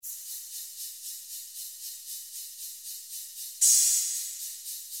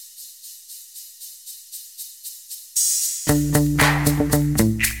Hello,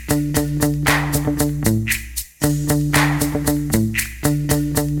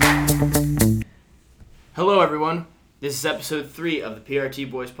 everyone. This is episode 3 of the PRT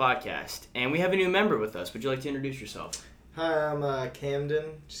Boys podcast, and we have a new member with us. Would you like to introduce yourself? Hi, I'm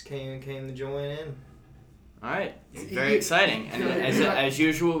Camden. Just came to join in. All right. Very exciting. And as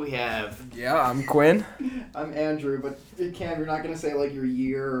usual, we have... Yeah, I'm Quinn. I'm Andrew, but Cam, you're not going to say, like, your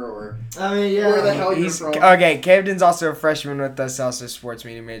year or... I mean, yeah. Where the hell you're from. Okay, Camden's also a freshman with us, also a sports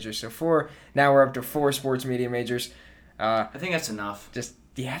media major. So now we're up to 4 sports media majors. I think that's enough. I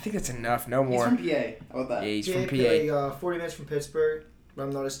think that's enough. No more. He's from PA. How about that? Yeah, he's from PA. Like, 40 minutes from Pittsburgh, but I'm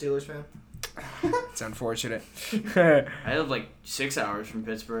not a Steelers fan. It's unfortunate. I live like 6 hours from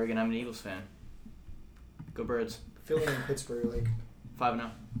Pittsburgh, and I'm an Eagles fan. Go Birds. Philly and Pittsburgh, like... 5-0.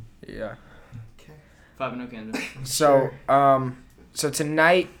 Yeah. Okay. 5-0 Kansas. So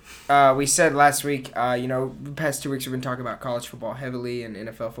tonight, we said last week, the past 2 weeks we've been talking about college football heavily and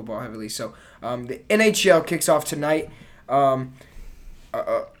NFL football heavily. So the NHL kicks off tonight. In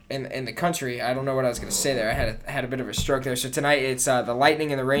the country, I don't know what I was going to say there. I had a bit of a stroke there. So tonight it's the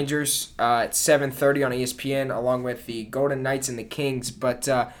Lightning and the Rangers at 7:30 on ESPN, along with the Golden Knights and the Kings. But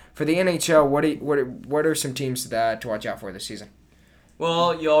for the NHL, what are some teams to watch out for this season?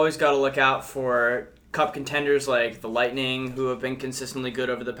 Well, you always got to look out for cup contenders like the Lightning, who have been consistently good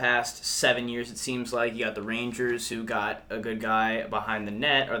over the past 7 years, it seems like. You got the Rangers, who got a good guy behind the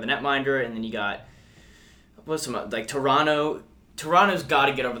net, or the netminder, and then you got Toronto. Toronto's got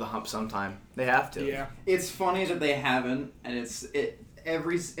to get over the hump sometime. They have to. Yeah. It's funny that they haven't, and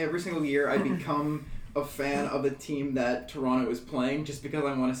every single year I become a fan of the team that Toronto is playing just because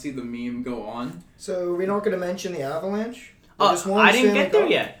I want to see the meme go on. So, we're not going to mention the Avalanche? I didn't get there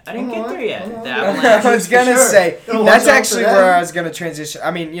yet. The Avalanche. I was going to say, Sure. that's actually where I was going to transition.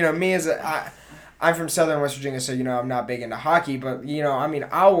 I mean, me as I'm from Southern West Virginia, so I'm not big into hockey, but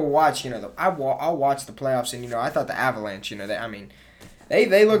I will watch. I'll watch the playoffs, and I thought the Avalanche.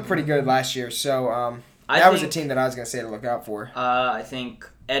 They looked pretty good last year, so that was a team that I was gonna say to look out for. I think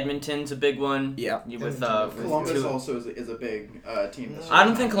Edmonton's a big one. Yeah. Columbus also is a big team. This year. I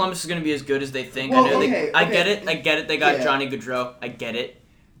don't think Columbus is gonna be as good as they think. Well, I get it. They got Johnny Gaudreau. I get it.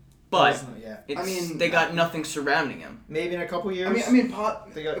 But they got nothing surrounding him. Maybe in a couple years.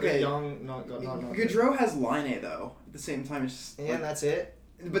 They got young. Not Gaudreau has Line though. At the same time, it's just that's it.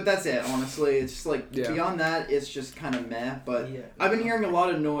 But that's it. Honestly, it's just like beyond that, it's just kind of meh. But I've been hearing a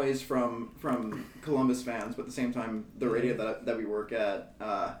lot of noise from Columbus fans. But at the same time, the radio that we work at,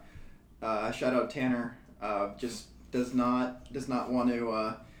 shout out Tanner, just does not want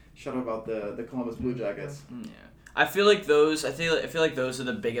to shout out about the Columbus Blue Jackets. Yeah. I feel like those are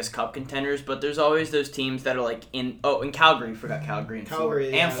the biggest cup contenders, but there's always those teams that are like in Calgary. Forgot Calgary and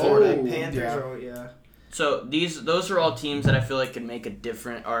Florida. And Florida. Panthers. So those are all teams that I feel like could make a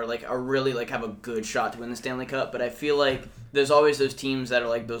different or really have a good shot to win the Stanley Cup. But I feel like there's always those teams that are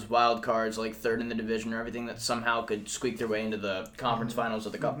like those wild cards, like third in the division or everything, that somehow could squeak their way into the conference finals or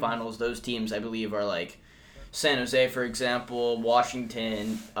the cup finals. Those teams I believe are like San Jose, for example,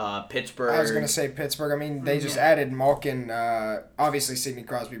 Washington, Pittsburgh. I was going to say Pittsburgh. I mean, they just added Malkin, obviously Sidney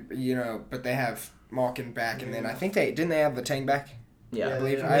Crosby, but they have Malkin back, and then I think didn't they have Letang back? Yeah, I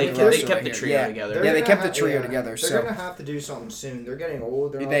believe they kept the trio together. Yeah, they kept the trio together. They're going to have to do something soon. They're getting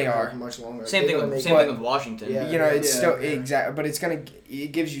old. They are much longer. Same thing with Washington. Yeah, it's still exactly, but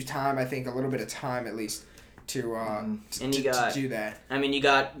it gives you time. I think a little bit of time at least to do that. I mean, you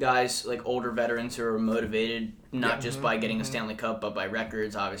got guys like older veterans who are motivated not just by getting a Stanley Cup, but by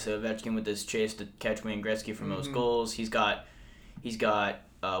records. Obviously, Ovechkin with his chase to catch Wayne Gretzky for most goals. He's got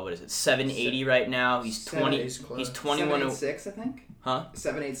 780 right now. He's 20. He's 21. 786, I think. Huh?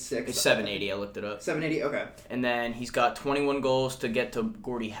 786. It's 780. I looked it up. 780. Okay. And then he's got 21 goals to get to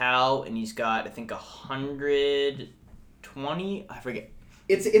Gordie Howe, and he's got I think 120. I forget.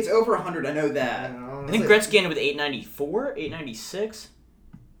 It's over 100. I know that. I think Gretzky ended with 894, 896.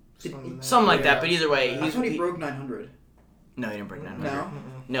 Something like that. But either way, I thought he broke 900. No, he didn't break 900.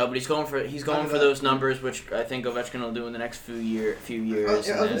 No, but he's going for those numbers, which I think Ovechkin will do in the next few years. I was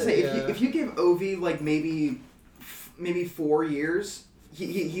gonna say if you give Ovi like maybe 4 years,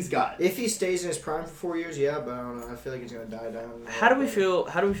 he's got it. If he stays in his prime for 4 years, yeah, but I don't know. I feel like he's gonna die down. How do we feel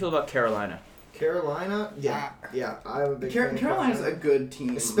about Carolina? Carolina, yeah, I'm a big fan. Carolina's a good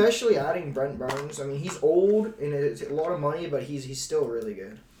team, especially adding Brent Burns. I mean, he's old and it's a lot of money, but he's still really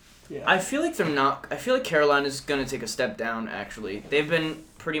good. Yeah. I feel like Carolina's gonna take a step down. Actually, they've been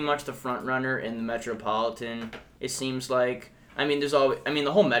pretty much the front runner in the Metropolitan. It seems like. I mean, there's always. I mean,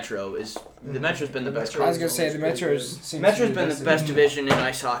 the whole Metro is. The Metro's been the best. I was gonna say the Metro's been the best division in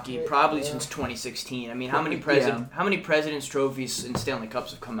ice hockey probably since 2016. I mean, how many Presidents Trophies and Stanley Cups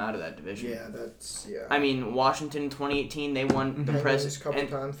have come out of that division? Yeah, that's I mean, Washington in 2018 they won the Presidents couple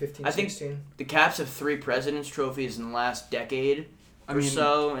times. 15, I think 16. the Caps have 3 Presidents Trophies in the last decade or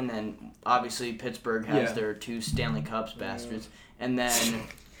so, and then obviously Pittsburgh has their 2 Stanley Cups, bastards, and then.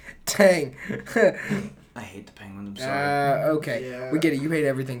 Dang. I hate the Penguins. I'm sorry. Okay. Yeah. We get it. You hate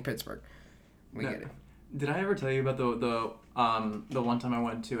everything Pittsburgh. We get it. Did I ever tell you about the one time I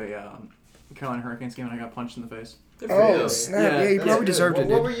went to a Carolina Hurricanes game and I got punched in the face? Oh, snap. Yeah, you probably deserved it,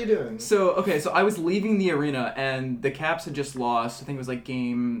 dude. What were you doing? So I was leaving the arena and the Caps had just lost. I think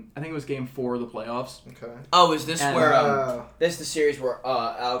it was game 4 of the playoffs. Okay. Oh, is this where this is the series where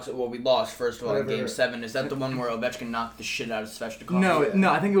Alex? Well, we lost first of all in Game 7. Is that the one where Ovechkin knocked the shit out of Svechnikov? No.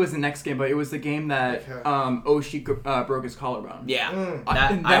 I think it was the next game, but it was the game that Oshie broke his collarbone. Yeah.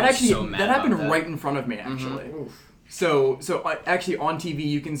 That happened right in front of me actually. Mm-hmm. So actually on TV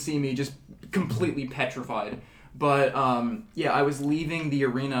you can see me just completely petrified. But I was leaving the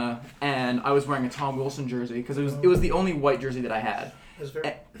arena and I was wearing a Tom Wilson jersey because it was the only white jersey that I had.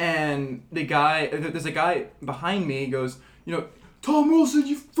 And there's a guy behind me goes, Tom Wilson,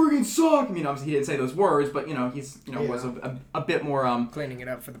 you friggin' suck. I mean, obviously he didn't say those words, but he's was a bit more cleaning it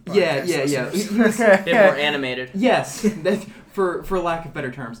up for the podcast. Yeah. A bit more animated. Yes, for lack of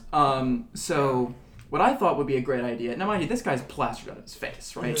better terms. So. What I thought would be a great idea, now mind you, this guy's plastered on his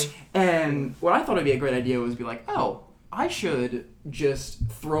face, right? Mm-hmm. And what I thought would be a great idea was be like, oh, I should just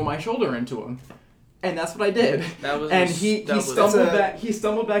throw my shoulder into him. And that's what I did. He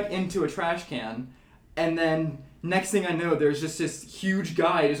stumbled back into a trash can, and then next thing I know, there's just this huge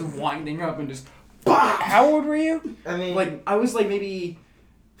guy just winding up and just, bah! How old were you? I mean, I was maybe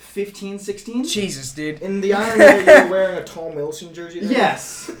 15, 16? Jesus, dude. In the irony that you were wearing a Tom Wilson jersey there?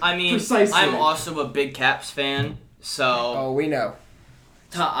 Yes. I mean, precisely. I'm also a big Caps fan, so... Oh, we know.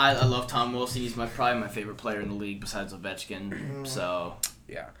 I love Tom Wilson. He's probably my favorite player in the league besides Ovechkin, so...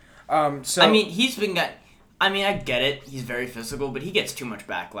 Yeah. I mean, I get it. He's very physical, but he gets too much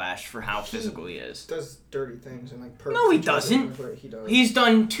backlash for how physical he is. Does dirty things and No, he doesn't. He does. He's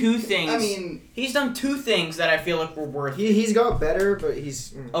done 2 things. I mean, he's done 2 things that I feel like were worth. He's got better, but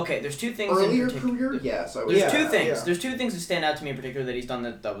he's okay. There's 2 things. Earlier career, yes. There's 2 things. Yeah. There's 2 things that stand out to me in particular that he's done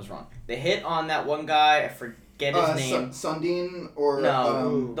that was wrong. They hit on that one guy. I forget his name. Sundin or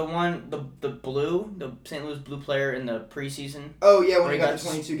the one the St. Louis Blue player in the preseason. Oh yeah, when he got the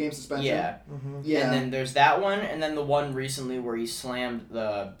 22-game suspension. Yeah. Mm-hmm. Yeah. And then there's that one, and then the one recently where he slammed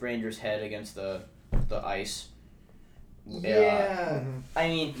the Rangers' head against the ice. Yeah. I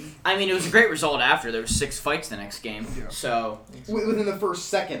mean, it was a great result after. There were 6 fights the next game. Yeah. So within the first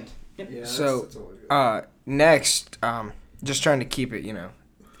second. Yep. Yeah, so next, just trying to keep it,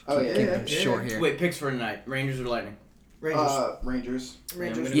 short here. Wait, picks for tonight: Rangers or Lightning? Rangers.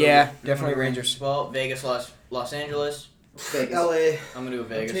 Yeah, definitely Rangers. Well, Vegas, Los Angeles. Vegas. LA. I'm gonna go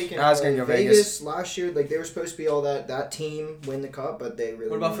Vegas. I was gonna go Vegas. Last year, they were supposed to be all that team win the cup, but they really.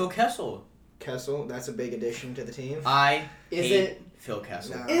 What about Phil Kessel? Kessel, that's a big addition to the team. I hate Phil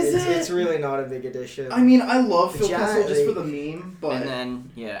Kessel. No, it's really not a big addition. I mean, I love Phil Kessel just for the meme, but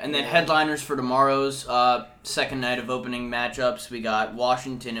and then headliners for tomorrow's second night of opening matchups. We got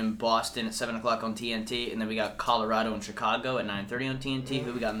Washington and Boston at 7:00 on TNT, and then we got Colorado and Chicago at 9:30 on TNT.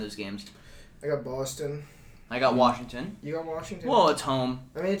 Who we got in those games? I got Boston. I got Washington. You got Washington? Well, it's home.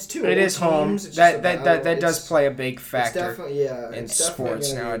 I mean, it's 2 It is home. That does play a big factor in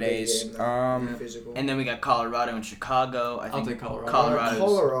sports nowadays. And then we got Colorado and Chicago. I'll take Colorado.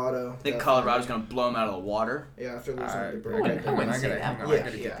 Colorado. I think Colorado's going to blow them out of the water. Yeah, after losing the break. I wouldn't say that. I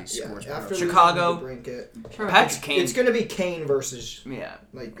gotta get these scores. After Chicago. Patrick Kane. It's going to be Kane versus... Yeah.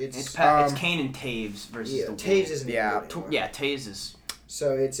 It's Kane and Taves versus the Wolves. Taves isn't Taves is...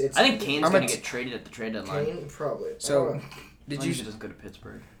 So it's. I think Kane's going to get traded at the trade deadline. Kane, probably. So, did you just go to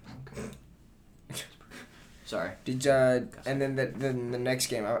Pittsburgh? Okay. Sorry. And then the next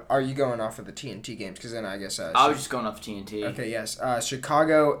game, are you going off of the TNT games? Because then I guess... I was just going off TNT. Okay, yes.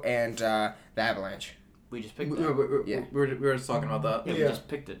 Chicago and the Avalanche. We just picked it. Yeah. We were just talking about that. Yeah, we just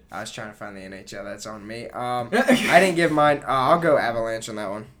picked it. I was trying to find the NHL. That's on me. I didn't give mine. I'll go Avalanche on that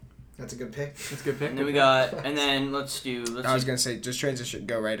one. That's a good pick. That's a good pick. And then we got, and then let's I was gonna say just transition,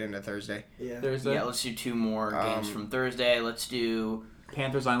 go right into Thursday. Yeah. Thursday. Yeah, let's do 2 more games from Thursday. Let's do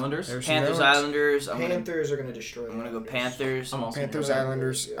Panthers Islanders. Islanders. Panthers are gonna destroy. I'm gonna go Panthers. I'm also Panthers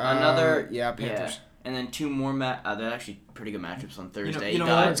Islanders. Another Panthers. Yeah. And then 2 more they're actually pretty good matchups on Thursday. You know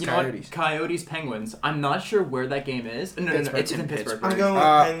what? Coyotes Penguins. I'm not sure where that game is. No, it's in Pittsburgh. I'm going with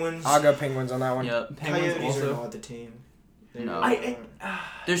Penguins. I'll go Penguins on that one. Yep. Coyotes are not the team. No.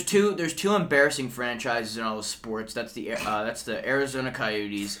 There's two embarrassing franchises in all of sports. That's the Arizona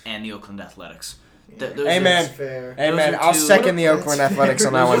Coyotes and the Oakland Athletics. Amen. Fair. Amen. I'll second the Oakland Athletics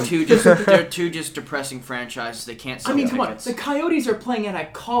on that one. They're two just depressing franchises. They can't sell come on. tickets. The Coyotes are playing at a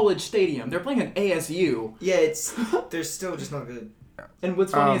college stadium. They're playing at ASU. Yeah, they're still just not good. And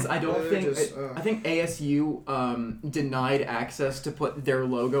what's funny is I think ASU denied access to put their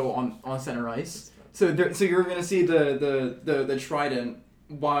logo on center ice. So you're gonna see the trident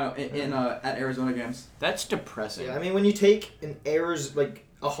while at Arizona games. That's depressing. Yeah, I mean when you take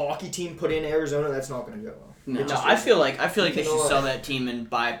a hockey team put in Arizona, that's not going to go well. No, I feel like they should sell that team and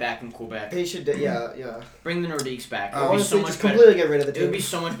buy it back in Quebec. They should, yeah. Bring the Nordiques back. Honestly, just completely get rid of the team. It would be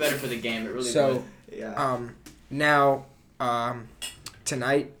so much better for the game. It really would. Yeah. Now,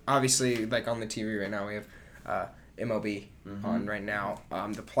 tonight, obviously, like on the TV right now, we have MLB on right now.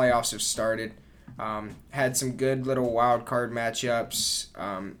 The playoffs have started. Had some good little wild card matchups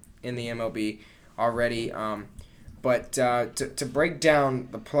in the MLB already. But to break down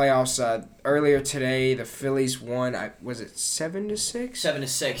the playoffs, earlier today the Phillies won. Was it 7-6?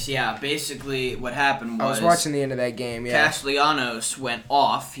 7-6. Yeah. Basically, what happened was I was watching the end of that game. Yeah. Castellanos went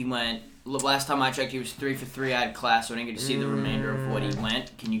off. He went. Last time I checked, he was 3 for 3. I had class, so I didn't get to see the remainder of what he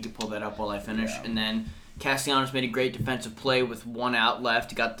went. Can you pull that up while I finish? Yeah. And then Castellanos made a great defensive play with 1 out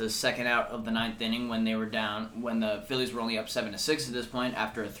left. He got the second out of the 9th inning when they were down. When the Phillies were only up 7-6 at this point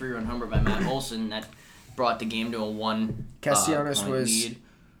after a 3-run homer by Matt Olson that brought the game to a 1 Castellanos point lead.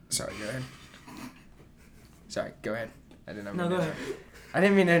 Sorry, go ahead. Go ahead. I didn't know. No, go ahead. I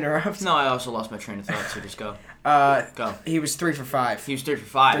didn't mean to interrupt. No, I also lost my train of thought, so just go. Go. He was 3 for 5. He was 3 for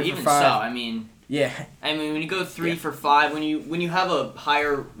 5. 3 for Even 5. so, I mean. Yeah. I mean, when you go 3 for 5, when you have a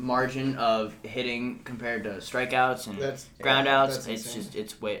higher margin of hitting compared to strikeouts and groundouts,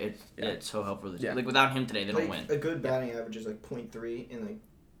 it's so helpful. Yeah. Like without him today, they don't win. A good batting average is like 0.3, and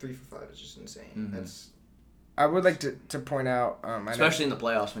 3 for 5 is just insane. Mm-hmm. I would like to point out, especially in the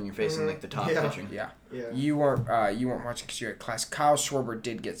playoffs when you're facing like the top pitching. Yeah. You weren't watching because you had class. Kyle Schwarber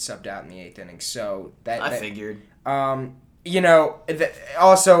did get subbed out in the 8th inning, so I figured. Also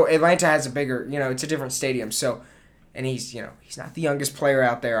Atlanta has a bigger, it's a different stadium, so, and he's not the youngest player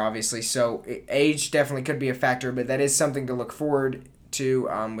out there, obviously, so age definitely could be a factor, but that is something to look forward to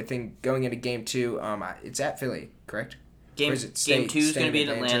within going into Game 2. It's at Philly, correct? Game 2 is going to be in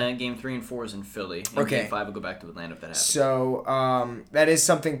Atlanta. Game 3 and 4 is in Philly. And Game 5 will go back to Atlanta if that happens. So that is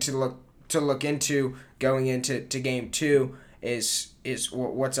something to look into going into Game 2 is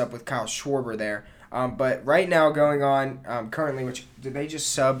what's up with Kyle Schwarber there. But right now going on currently, which did they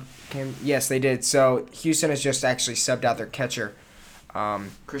just sub him? Yes, they did. So Houston has just actually subbed out their catcher.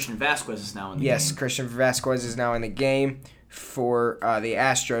 Christian Vasquez is now in the game. Yes, Christian Vasquez is now in the game for the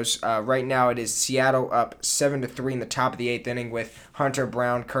Astros. Right now it is Seattle up 7-3 in the top of the 8th inning with Hunter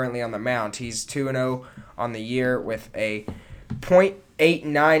Brown currently on the mound. He's 2-0 on the year with a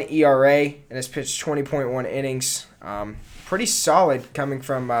 .89 ERA and has pitched 20.1 innings. Pretty solid coming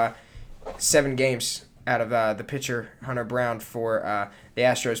from 7 games out of the pitcher Hunter Brown for the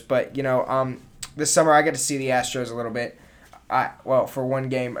Astros. But this summer I got to see the Astros a little bit. For one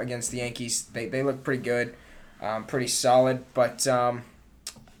game against the Yankees, they look pretty good. Pretty solid, but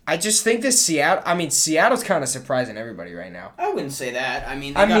I just think this Seattle's kind of surprising everybody right now. I wouldn't say that. I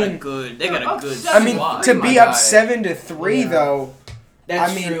mean, they got a good squad. To be up 7-3 though.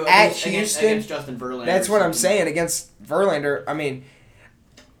 That's true. At Houston, against Justin Verlander. That's what I'm saying. Against Verlander, I mean,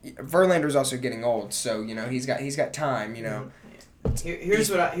 Verlander's also getting old, so he's got time.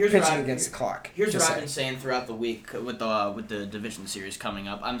 Here's what pitching against the clock. Here's what I've been saying throughout the week with the division series coming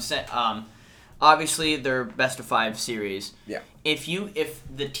up. I'm saying obviously they're best of 5 series. Yeah. If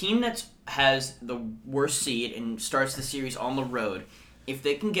the team that has the worst seed and starts the series on the road, if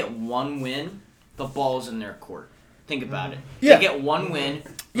they can get 1 win, the ball's in their court. Think about it. Yeah. They get 1 win.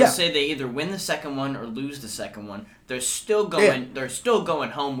 Let's say they either win the second one or lose the second one. They're still going. They're still going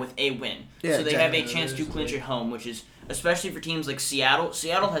home with a win. Yeah, so they have a chance to clinch at home, which is especially for teams like Seattle.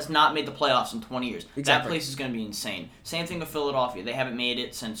 Seattle has not made the playoffs in 20 years. Exactly. That place is going to be insane. Same thing with Philadelphia. They haven't made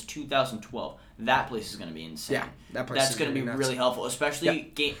it since 2012. That place is going to be insane. Yeah, that's going to be really helpful,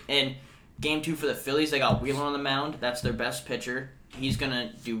 especially in Game 2 for the Phillies. They got Wheeler on the mound. That's their best pitcher. He's going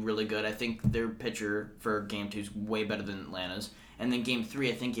to do really good. I think their pitcher for Game 2 is way better than Atlanta's. And then Game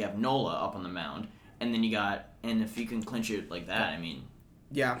 3, I think you have Nola up on the mound. And then and if you can clinch it like that, I mean.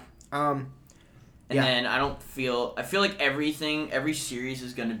 Yeah. Then I feel like every series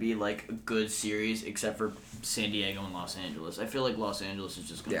is going to be like a good series except for San Diego and Los Angeles. I feel like Los Angeles is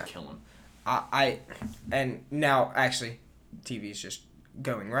just going to kill them. And now, actually, TV is just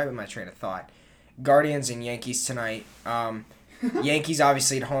going right with my train of thought. Guardians and Yankees tonight. Yankees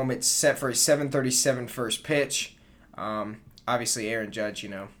obviously at home. It's set for a 7:37 first pitch. Obviously Aaron Judge,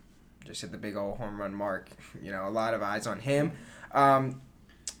 just hit the big old home run mark. A lot of eyes on him.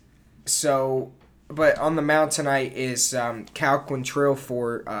 But on the mound tonight is Cal Quantrill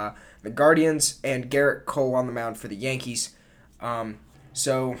for the Guardians and Garrett Cole on the mound for the Yankees.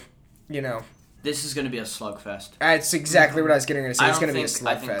 This is going to be a slugfest. That's exactly what I was getting ready to say. It's going to be a slugfest.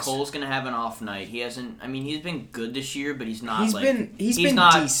 I think Cole's going to have an off night. He's been good this year, but he's not. He's been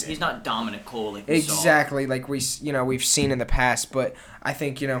decent. He's not dominant Cole like we saw. Like we've seen in the past. But I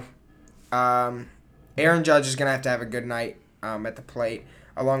think Aaron Judge is going to have a good night at the plate,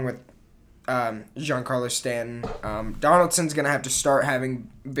 along with Giancarlo Stanton. Donaldson's going to have to start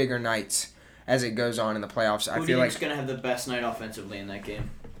having bigger nights as it goes on in the playoffs. Who do you think is going to have the best night offensively in that game?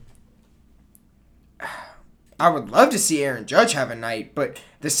 I would love to see Aaron Judge have a night, but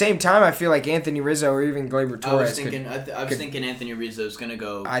at the same time, I feel like Anthony Rizzo or even Gleyber Torres. I was thinking Anthony Rizzo is going to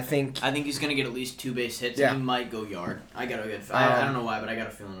go. I think he's going to get at least 2 base hits. Yeah. And he might go yard. I don't know why, but I got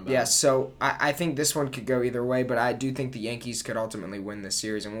a feeling about it. Yeah, so I think this one could go either way, but I do think the Yankees could ultimately win this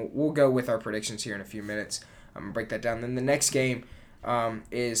series, and we'll go with our predictions here in a few minutes. I'm going to break that down. Then the next game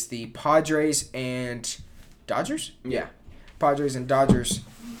is the Padres and Dodgers? Yeah. Padres and Dodgers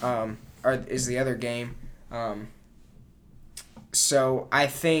is the other game. So I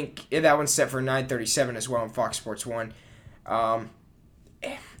think that one's set for 9:37 as well on Fox Sports 1.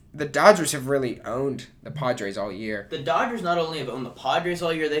 The Dodgers have really owned the Padres all year. The Dodgers not only have owned the Padres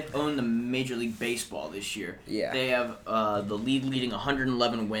all year, they've owned the Major League Baseball this year. Yeah. They have the leading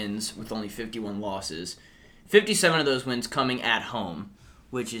 111 wins with only 51 losses. 57 of those wins coming at home,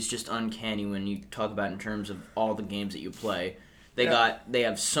 which is just uncanny when you talk about in terms of all the games that you play. They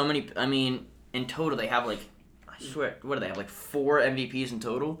have so many. I mean, in total, they have I swear, what do they have? 4 MVPs in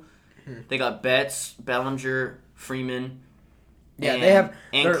total. They got Betts, Bellinger, Freeman. Yeah, they have.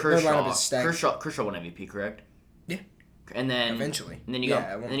 And their Kershaw. lineup is stacked. Kershaw won MVP, correct? Yeah. And then eventually. And then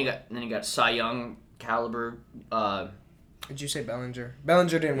you got Cy Young caliber. Did you say Bellinger?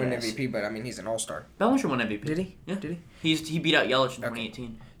 Bellinger didn't win MVP, but he's an all-star. Bellinger won MVP. Did he? Yeah. Did he? He beat out Yelich in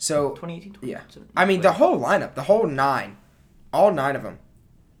 2018. So 2018. Yeah. The whole lineup, the whole 9, all 9 of them,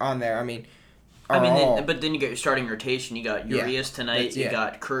 on there. But then you got your starting rotation. You got Urias tonight. You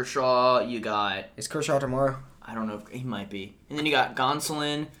got Kershaw. You got. Is Kershaw tomorrow? I don't know if he might be. And then you got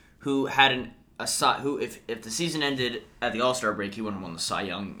Gonsolin, who had if the season ended at the All-Star break, he wouldn't have won the Cy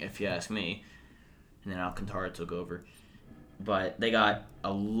Young, if you ask me. And then Alcantara took over. But they got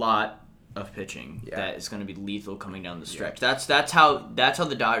a lot of pitching that is going to be lethal coming down the stretch. Yeah. That's how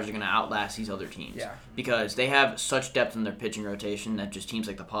the Dodgers are going to outlast these other teams. Yeah. Because they have such depth in their pitching rotation that just teams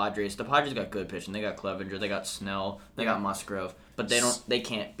like the Padres. The Padres got good pitching. They got Clevenger. They got Snell. They got Musgrove. But they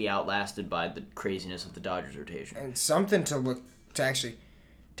can't be outlasted by the craziness of the Dodgers rotation. And something to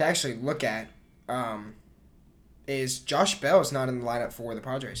actually look at is Josh Bell is not in the lineup for the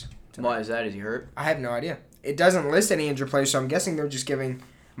Padres tonight. Why is that? Is he hurt? I have no idea. It doesn't list any injured players, so I'm guessing they're just giving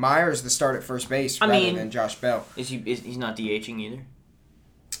Myers the start at first base rather than Josh Bell. He's not DHing either?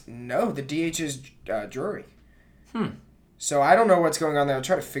 No, the DH is Drury. So I don't know what's going on there. I'll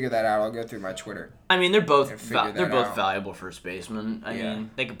try to figure that out. I'll go through my Twitter. They're both valuable first basemen. I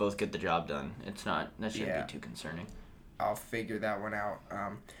mean, they could both get the job done. That shouldn't be too concerning. I'll figure that one out.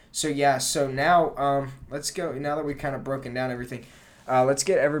 So now let's go. Now that we've kind of broken down everything, let's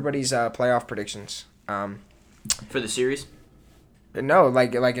get everybody's playoff predictions. For the series? No,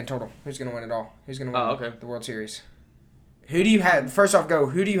 like in total. Who's going to win it all? Who's going to win the World Series? Who do you have? First off,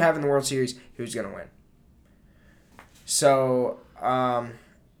 who do you have in the World Series? Who's going to win? So, I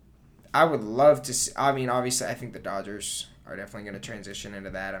would love to see, obviously, I think the Dodgers are definitely going to transition into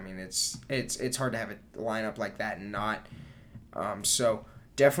that. It's hard to have a lineup like that and not. So,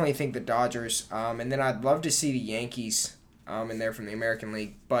 definitely think the Dodgers. And then I'd love to see the Yankees in there from the American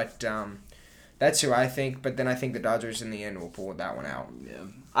League. But that's who I think. But then I think the Dodgers in the end will pull that one out. Yeah.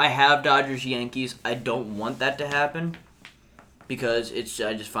 I have Dodgers-Yankees. I don't want that to happen because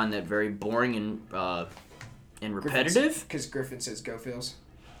I just find that very boring and repetitive. Because Griffin says, "Go Phils."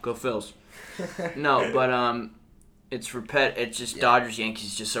 Go Phils. No, but it's just Dodgers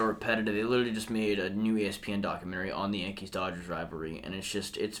Yankees just so repetitive. They literally just made a new ESPN documentary on the Yankees Dodgers rivalry, and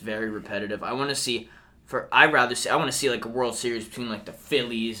it's very repetitive. I want to see like a World Series between like the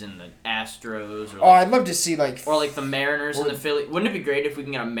Phillies and the Astros. Or I'd love to see like the Mariners and the Phillies. Wouldn't it be great if we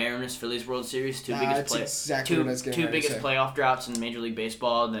can get a Mariners Phillies World Series? Two biggest playoff droughts in Major League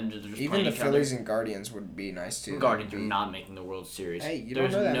Baseball, and then just even the Phillies and Guardians would be nice too. Guardians are not making the World Series. Hey, you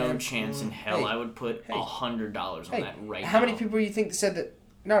There's don't know that, no man. chance in hell I would put $100 on that right now. How many people you think said that?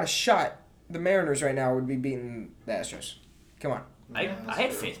 Not a shot. the Mariners right now would be beating the Astros. Come on. I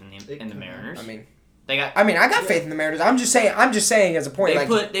had faith in the Mariners. I mean, I got faith in the Mariners. I'm just saying as a point.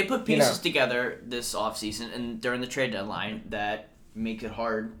 They put pieces together this offseason and during the trade deadline that make it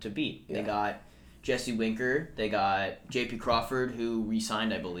hard to beat. Yeah. They got Jesse Winker. They got J.P. Crawford, who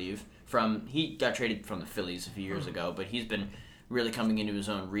re-signed, I believe. He got traded from the Phillies a few years ago, but he's been really coming into his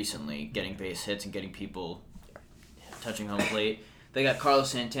own recently, getting base hits and getting people touching home plate. They got Carlos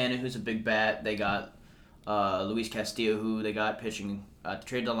Santana, who's a big bat. They got Luis Castillo, who they got pitching at the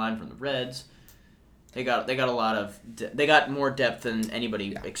trade deadline from the Reds. They got a lot of they got more depth than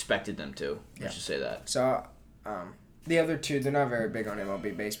anybody expected them to. Let's just say that. So, the other two, they're not very big on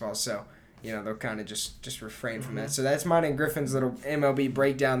MLB baseball, so they'll kind of just refrain from that. So that's mine and Griffin's little MLB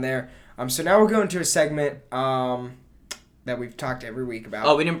breakdown there. So now we'll go into a segment that we've talked every week about.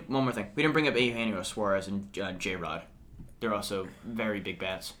 Oh, one more thing. We didn't bring up Eugenio Suarez and J-Rod. They're also very big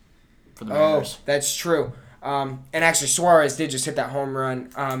bats for the Mariners. Oh, that's true. And actually, Suarez did just hit that home run.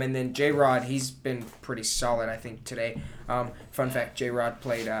 And then J-Rod, he's been pretty solid, I think, today. Fun fact, J-Rod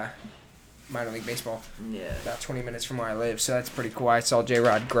played minor league baseball about 20 minutes from where I live, so that's pretty cool. I saw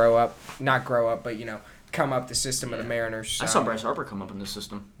J-Rod but come up the system of the Mariners. I saw Bryce Harper come up in the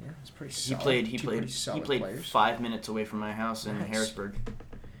system. Yeah, it's pretty solid. He played 5 minutes away from my house in Harrisburg.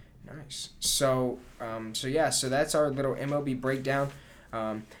 Nice. So that's our little MLB breakdown.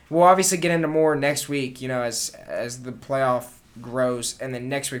 We'll obviously get into more next week, as the playoff grows, and then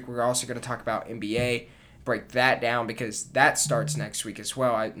next week we're also going to talk about NBA, break that down because that starts next week as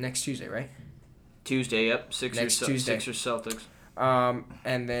well. Next Tuesday, right? Tuesday, yep. Sixers Celtics.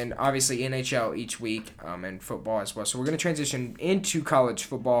 And then obviously NHL each week, and football as well. So we're going to transition into college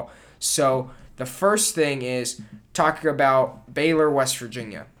football. So the first thing is talking about Baylor, West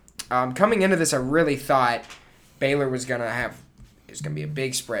Virginia. Coming into this, I really thought Baylor was going to be a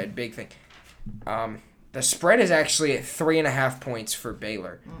big spread, big thing. The spread is actually at 3.5 points for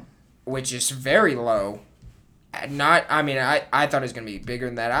Baylor, which is very low. I thought it was going to be bigger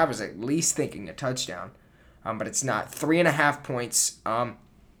than that. I was at least thinking a touchdown, but it's not. 3.5 points. And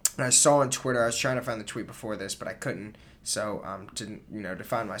I saw on Twitter, I was trying to find the tweet before this, but I couldn't. So to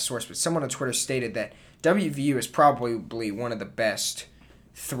find my source, but someone on Twitter stated that WVU is probably one of the best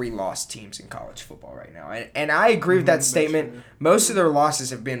 3-loss teams in college football right now. And I agree with that statement. True. Most of their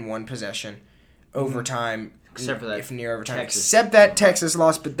losses have been one possession, overtime, except for that, if near overtime. Texas. Except that Texas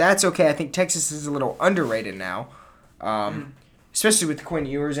loss, but that's okay. I think Texas is a little underrated now, especially with Quinn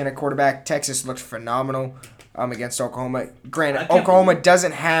Ewers in a quarterback. Texas looked phenomenal against Oklahoma. Granted, Oklahoma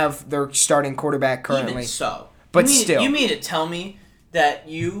doesn't have their starting quarterback currently. Even so. But still. You mean to tell me that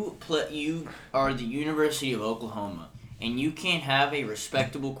you are the University of Oklahoma and you can't have a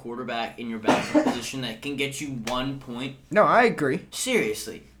respectable quarterback in your backup position that can get you 1 point? No, I agree.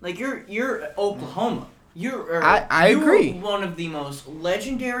 Seriously. Like, you're Oklahoma. I agree. You're one of the most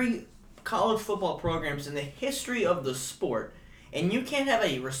legendary college football programs in the history of the sport, and you can't have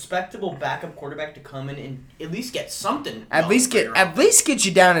a respectable backup quarterback to come in and at least get something. At least get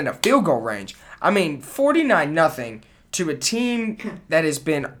you down in a field goal range. 49-0 to a team that has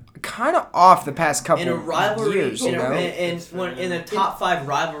been kind of off the past couple in a rivalry, years, in the top 5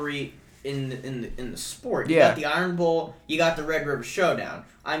 rivalry in the sport. You got the Iron Bowl, you got the Red River Showdown.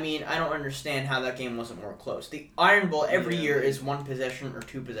 I don't understand how that game wasn't more close. The Iron Bowl every year is 1 possession or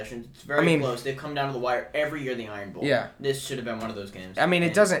 2 possessions. It's very close. They've come down to the wire every year. The Iron Bowl. Yeah, this should have been one of those games.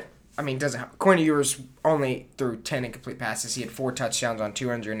 It doesn't. Quinn Ewers only threw 10 incomplete passes. He had 4 touchdowns on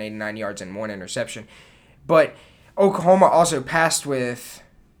 289 yards and 1 interception. But Oklahoma also passed with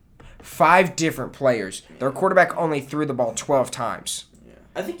 5 different players. Their quarterback only threw the ball 12 times.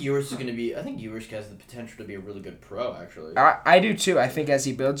 I think Ewers has the potential to be a really good pro, actually. I do too. I think as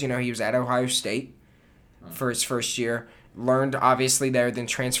he builds, he was at Ohio State for his first year. Learned, obviously, there, then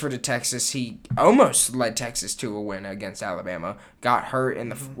transferred to Texas. He almost led Texas to a win against Alabama. Got hurt in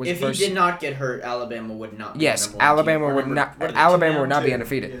the If he did not get hurt, Alabama would not be Alabama would not be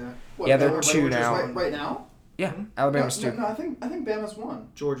undefeated. Yeah, they're 2 now. Right now? Yeah, Alabama's 2. No, I think Bama's won.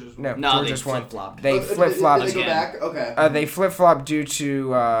 Georgia's won. No, Georgia's they won. flip-flopped. They flip-flopped. Did they go back? Okay. They flip-flopped due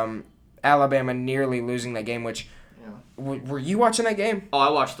to Alabama nearly losing that game, which... Were you watching that game? Oh,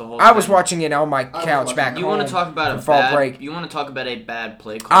 I watched the whole thing. I was watching it on my couch back home. You want to talk about You want to talk about a bad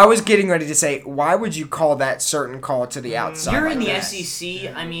play call? I was getting ready to say, why would you call that certain call to the outside? You're in the SEC.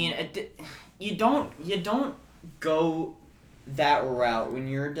 You don't go that route when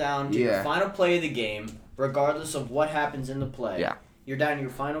you're down to your final play of the game, regardless of what happens in the play. Yeah. You're down to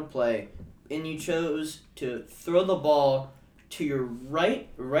your final play, and you chose to throw the ball to your right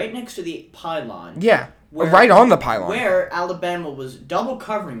next to the pylon. Yeah. right on the pylon. Where Alabama was double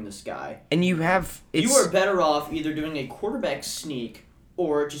covering this guy. And you have... You are better off either doing a quarterback sneak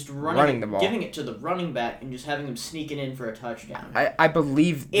or just running the ball. giving it to the running back and just having him sneaking in for a touchdown. I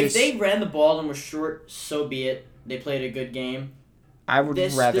believe if they ran the ball and were short, so be it. They played a good game. I would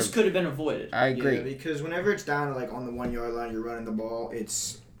rather... This could have been avoided. I agree. Yeah, because whenever it's down to, like, on the 1 yard line, you're running the ball,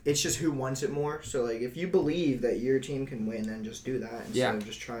 it's just who wants it more. So, like, if you believe that your team can win, then just do that instead of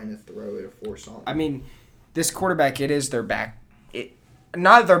just trying to throw it or force something. I mean, this quarterback, it is their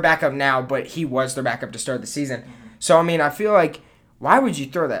not their backup now, but he was their backup to start the season. Mm-hmm. So, I mean, I feel like, why would you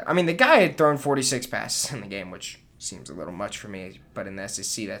throw that? I mean, the guy had thrown 46 passes in the game, which seems a little much for me, but in the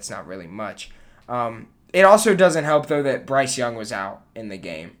SEC, that's not really much. It also doesn't help, though, that Bryce Young was out in the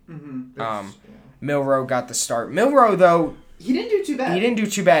game. Mm-hmm. Milroe got the start. Milroe, though... He didn't do too bad. He didn't do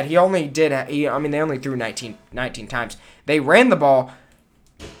too bad. He only did... they only threw 19 times. They ran the ball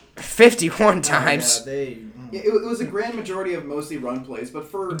 51 times. It was a grand majority of mostly run plays, but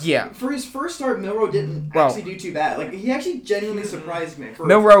for his first start, Milroe didn't actually do too bad. Like, he actually genuinely surprised me.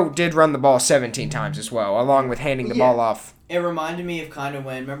 Milroe did run the ball 17 times as well, along with handing the ball off. It reminded me of kind of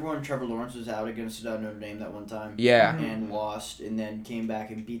remember when Trevor Lawrence was out against Notre Dame that one time? Yeah. And lost, and then came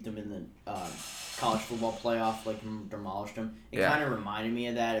back and beat them in the college football playoff, like, demolished them. It kind of reminded me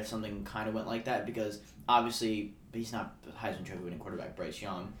of that if something kind of went like that, because obviously he's not Heisman Trophy winning quarterback Bryce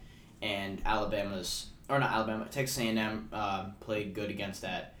Young, and Texas A&M played good against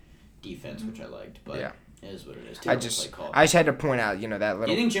that defense, which I liked, but it is what it is. I just had to point out, that little...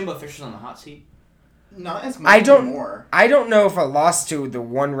 Do you think Jimbo Fisher's on the hot seat? Not as much anymore. I don't know if a loss to the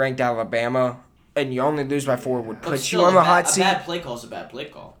one-ranked Alabama and you only lose by 4 would put you on the hot seat. A bad play call is a bad play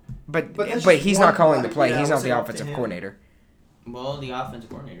call. But he's not calling the play. He's not the offensive coordinator. Well, the offensive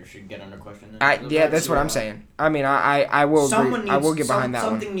coordinator should get under question. That's what I'm saying. I mean, I will agree. I will get behind that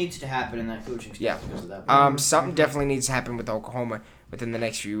one. Something needs to happen in that coaching staff because of that. Something definitely needs to happen with Oklahoma within the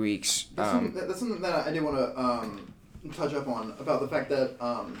next few weeks. That's something that I did want to touch up on about the fact that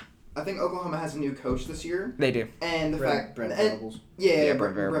I think Oklahoma has a new coach this year. They do. And the fact... Brent Venables. Yeah,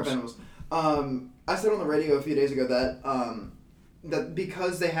 Brent Venables. I said on the radio a few days ago that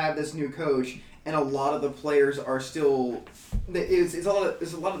because they have this new coach and a lot of the players are still... It's a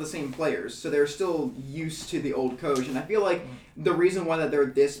lot of the same players, so they're still used to the old coach. And I feel like the reason why that they're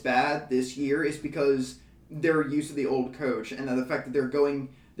this bad this year is because they're used to the old coach, and the fact that they're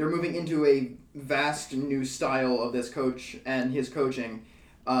moving into a vast new style of this coach and his coaching.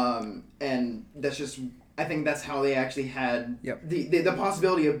 And that's just, I think that's how they actually had the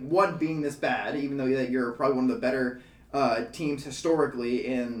possibility of one being this bad, even though you're probably one of the better teams historically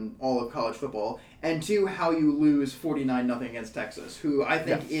in all of college football, and two, how you lose 49-0 against Texas, who I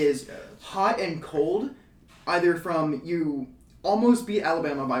think is hot and cold, either from you almost beat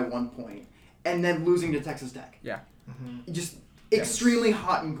Alabama by 1 point and then losing to Texas Tech. Yeah. Mm-hmm. Just extremely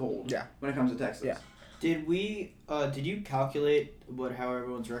hot and cold when it comes to Texas. Yeah. Did you calculate how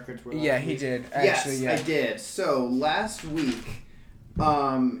everyone's records were last week? He did. Actually, yes, I did. So last week,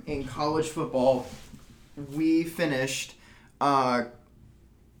 in college football, we finished.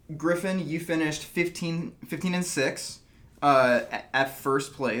 Griffin, you finished 15-6, at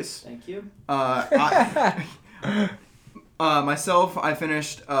first place. Thank you. Myself, I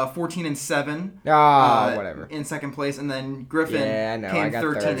finished 14-7. Whatever. In second place, and then Griffin I came got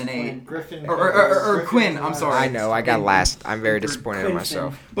 13-8. Griffin Or Quinn. I'm sorry. I know. I got last. I'm very disappointed in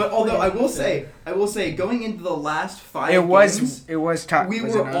myself. But although I will say, going into the last 5 games, it was tough. We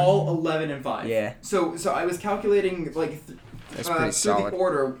were all 11-5. Yeah. So I was calculating that's pretty solid. Through the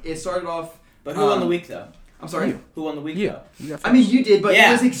order. It started off. But who won the week though? I'm sorry. Who won the week though? I mean, you did, but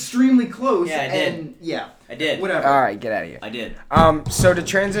it was extremely close. Yeah, I did. And yeah, I did. Whatever. All right, get out of here. I did. So to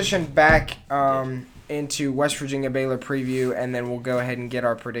transition back into West Virginia Baylor preview, and then we'll go ahead and get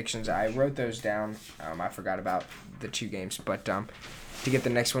our predictions. I wrote those down. I forgot about the 2 games, but to get the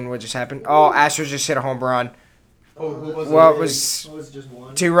next one, what just happened? Oh, Astros just hit a home run. Oh, what was Well, it? it was just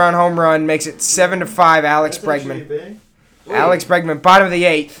one? 2-run home run, makes it 7-5. Alex Bregman. Alex Bregman, bottom of the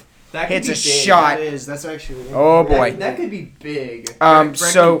 8th, hits a shot. That's actually. Oh boy. That could be big.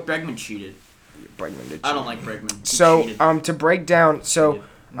 Bregman cheated. Bregman did. I don't like Bregman. So to break down,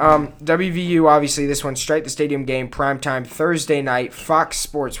 WVU obviously this one straight to stadium game, primetime Thursday night, Fox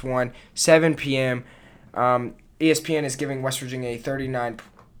Sports 1, 7 p.m. ESPN is giving West Virginia a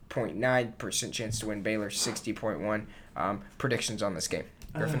 39.9% chance to win. Baylor 60.1. Predictions on this game,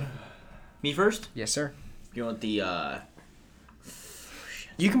 Griffin. Me first? Yes, sir. You want the?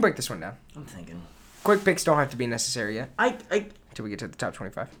 You can break this one down. I'm thinking. Quick picks don't have to be necessary yet. I Until we get to the top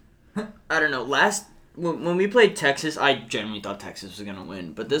 25. I don't know. Last when we played Texas, I genuinely thought Texas was gonna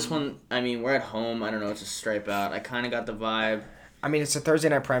win. But this one, I mean, we're at home. I don't know. It's a stripe out. I kind of got the vibe. I mean, it's a Thursday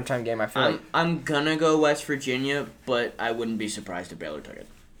night primetime game. I feel like I'm gonna go West Virginia, but I wouldn't be surprised if Baylor took it.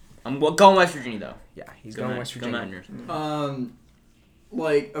 I'm going West Virginia though. Yeah, he's going West Virginia.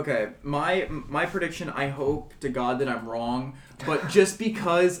 Okay, my prediction. I hope to God that I'm wrong, but just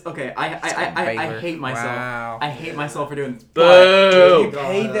because, I hate myself. Wow. I hate myself for doing this. Boo!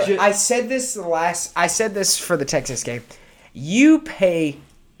 I said this for the Texas game. You pay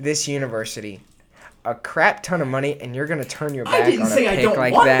this university a crap ton of money, and you're gonna turn your back on a pick like that. I didn't say I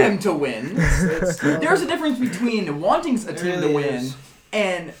don't want them to win. There's a difference between wanting a team to win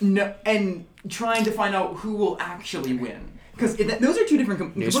and trying to find out who will actually win. Because those are two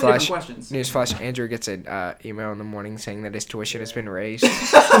completely different questions. Newsflash, Andrew gets an email in the morning saying that his tuition has been raised.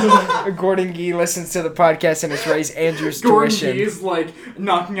 Gordon Gee listens to the podcast and has raised Andrew's tuition. Gordon Gee is like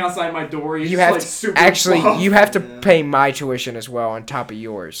knocking outside my door. He's you have like to, super actually, buff. you have to pay my tuition as well on top of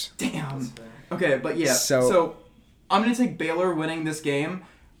yours. Damn. Okay, but yeah. So I'm going to take Baylor winning this game.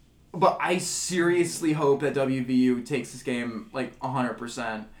 But I seriously hope that WVU takes this game like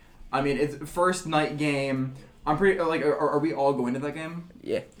 100%. I mean, it's first night game. I'm pretty like. Are we all going to that game?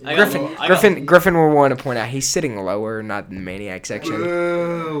 Yeah. Griffin will want to point out he's sitting lower, not in the Maniac section.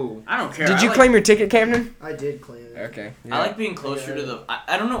 Boo. I don't care. Did you claim your ticket, Camden? I did claim it. Okay. Yeah. I like being closer to the.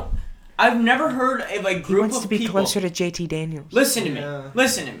 I don't know. I've never heard of a group of people. He wants to be closer to JT Daniels. Listen to me.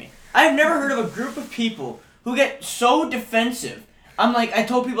 Listen to me. I've never heard of a group of people who get so defensive. I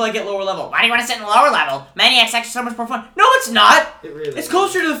told people I get lower level. Why do you want to sit in the lower level? Maniac section is so much more fun. No, it's not. It's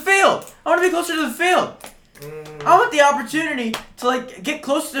closer to the field. I want to be closer to the field. I want the opportunity to get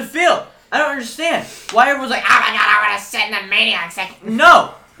close to the field. I don't understand why everyone's like, oh my god, I want to sit in the Maniac section.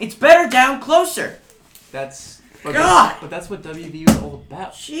 No, it's better down closer. But that's what WVU is all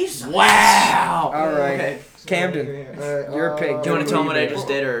about. Jesus. Wow. All right. Okay. Camden, your pick. Do you want to tell them what I just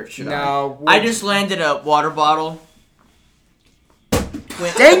did, or should I? No. I just landed a water bottle.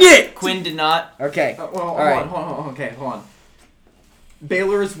 Dang it! Quinn did not. Okay. Hold on.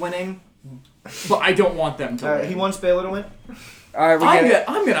 Baylor is winning, but I don't want them to win. He wants Baylor to win? All right,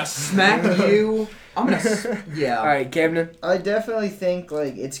 I'm gonna smack you. Yeah. All right, Camden. I definitely think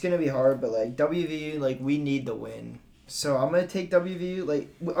it's gonna be hard, but WVU we need the win. So I'm gonna take WVU.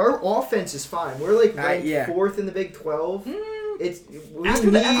 Our offense is fine. We're ranked fourth in the Big 12. Our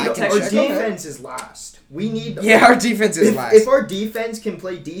defense is last. We need. Our defense is last. If our defense can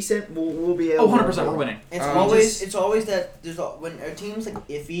play decent, we'll be able. 100%, we're winning. It's always that there's when a team's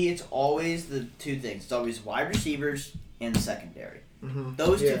iffy. It's always the two things. It's always wide receivers and secondary. Mm-hmm.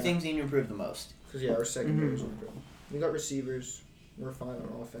 Those two things need to improve the most. Because our secondary is improved. We got receivers. We're fine on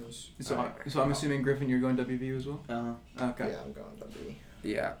offense. So I'm assuming Griffin, you're going WVU as well. Okay. Yeah, I'm going WVU.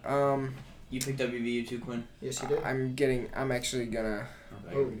 Yeah. You picked WVU too, Quinn? Yes, you did. I'm actually gonna.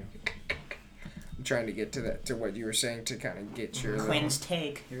 Okay, I'm trying to get to what you were saying to kind of get your Quinn's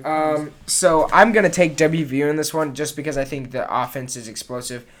take. So I'm gonna take WVU in this one just because I think the offense is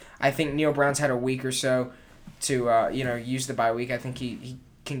explosive. I think Neil Brown's had a week or so to use the bye week. I think he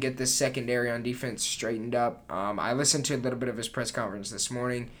can get this secondary on defense straightened up. I listened to a little bit of his press conference this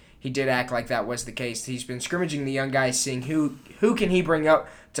morning. He did act like that was the case. He's been scrimmaging the young guys, seeing who can he bring up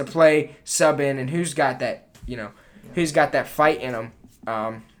to play sub in and who's got that fight in him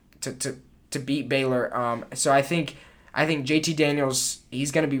to beat Baylor. So I think JT Daniels,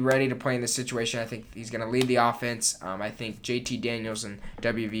 he's going to be ready to play in this situation. I think he's going to lead the offense. I think JT Daniels and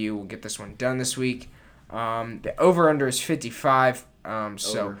WVU will get this one done this week. The over-under is 55.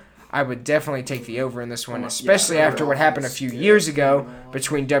 So I would definitely take the over in this one, especially after what happened a few years ago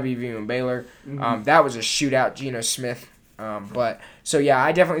between WVU and Baylor. That was a shootout, Geno Smith.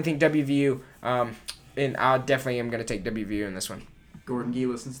 I definitely think WVU, and I definitely am going to take WVU in this one. Gordon Gee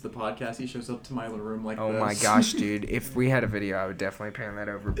listens to the podcast. He shows up to my little room like this. Oh my gosh, dude. If we had a video, I would definitely pan that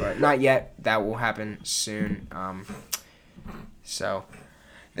over, but not yet. That will happen soon.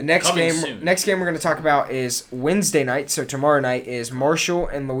 The next game we're going to talk about is Wednesday night. So tomorrow night is Marshall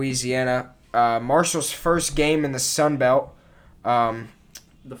and Louisiana. Marshall's first game in the Sun Belt. The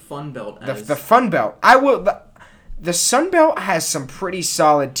Fun Belt. The Fun Belt. The Sun Belt has some pretty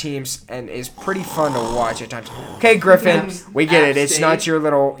solid teams and is pretty fun to watch at times. Okay, Griffin, we get it. It's not your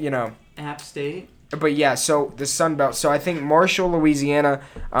little, App State. But yeah, so the Sun Belt. So I think Marshall, Louisiana.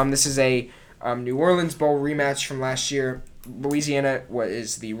 This is a New Orleans Bowl rematch from last year. Louisiana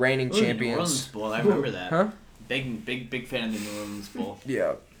is the reigning champions. New Orleans Bowl, I remember that. Huh? Big fan of the New Orleans Bowl.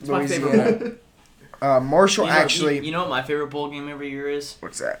 Yeah, it's my favorite bowl. Marshall actually. You know what my favorite bowl game every year is?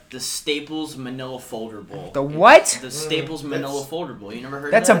 What's that? The Staples Manila Folder Bowl. The what? The Staples Manila Folder Bowl. You never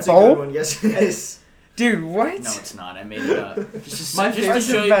heard that's of that? That's a bowl? Good one. Yes, it is. Dude, what? No, it's not. I made it up. Just My to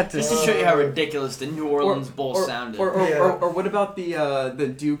show you how ridiculous the New Orleans Bowl sounded. Or what about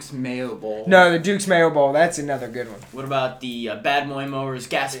the Duke's Mayo Bowl? No, the Duke's Mayo Bowl. That's another good one. What about the Bad Boy Mowers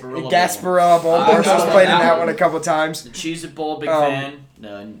Gasparilla Bowl? Gasparilla Bowl. Marshall's played in that one a couple times. The Cheez-It Bowl, big fan.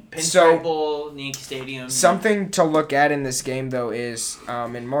 The Pinstripe Bowl, Yankee Stadium. Something to look at in this game, though, is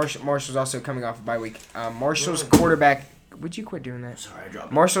and Marshall's also coming off a bye week. Marshall's quarterback. Would you quit doing that? Sorry, I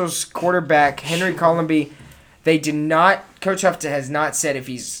dropped it. Marshall's quarterback, Henry Colomby, they did not. Coach Huff has not said if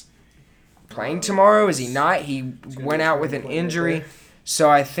he's playing tomorrow. Is he not? He went out with an injury. So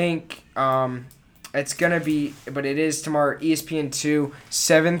I think it's going to be, but it is tomorrow, ESPN 2,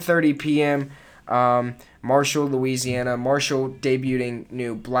 7:30 p.m. Marshall, Louisiana. Marshall debuting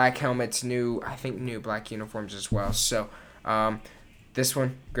new black helmets, new black uniforms as well. So this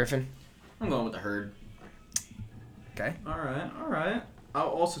one, Griffin? I'm going with the Herd. Okay. All right. I'll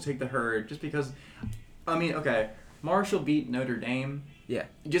also take the Herd just because, Marshall beat Notre Dame. Yeah.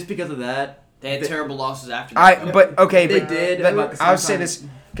 Just because of that. They had terrible losses after that. They did. I'll say this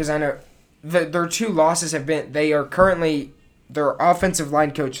because I know their two losses have been. They are currently their offensive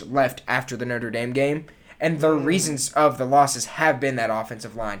line coach left after the Notre Dame game, and the reasons of the losses have been that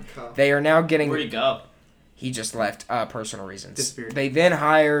offensive line. They are now getting. Where'd he go? He just left personal reasons. Disappeared. They then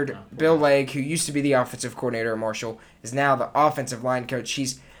hired Bill Legg, who used to be the offensive coordinator at Marshall, is now the offensive line coach.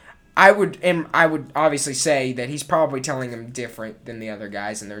 I would obviously say that he's probably telling them different than the other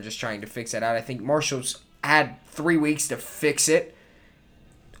guys, and they're just trying to fix that out. I think Marshall's had 3 weeks to fix it.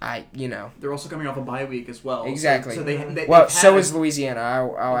 They're also coming off a bye week as well. Exactly. So is Louisiana.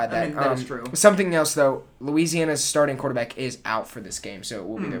 I'll add that. That is true. Something else though, Louisiana's starting quarterback is out for this game, so it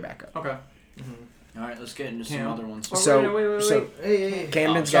will be their backup. Okay. Mm-hmm. All right, let's get into some other ones. Hey.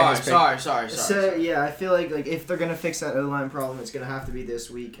 Camden's sorry. So yeah, I feel like if they're gonna fix that O-line problem, it's gonna have to be this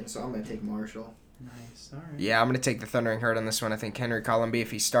week, and so I'm gonna take Marshall. Nice. All right. Yeah, I'm gonna take the Thundering Herd on this one. I think Henry Colomby,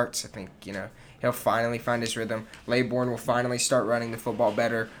 if he starts, I think he'll finally find his rhythm. Laybourne will finally start running the football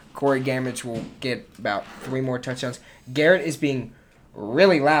better. Corey Gamage will get about 3 more touchdowns. Garrett is being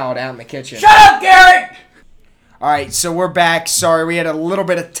really loud out in the kitchen. Shut up, Garrett! All right, so we're back. Sorry, we had a little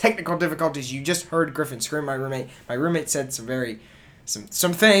bit of technical difficulties. You just heard Griffin scream my roommate. My roommate said some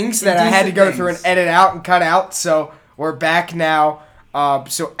things that I had to go through and edit out and cut out. So we're back now.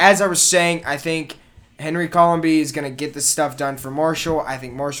 So as I was saying, I think Henry Colomby is going to get this stuff done for Marshall. I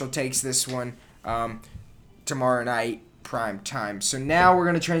think Marshall takes this one tomorrow night, prime time. So now we're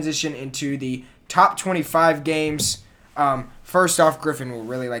going to transition into the top 25 games. First off, Griffin will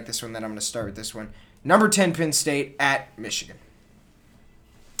really like this one. Then I'm going to start with this one. Number 10, Penn State at Michigan.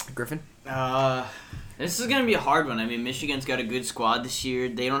 Griffin? This is going to be a hard one. I mean, Michigan's got a good squad this year.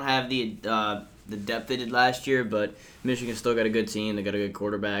 They don't have the depth they did last year, but Michigan's still got a good team. They got a good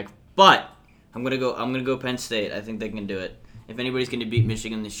quarterback. But I'm going to go Penn State. I think they can do it. If anybody's going to beat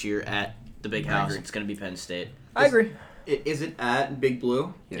Michigan this year at the Big House, it's going to be Penn State. I agree. Is it at Big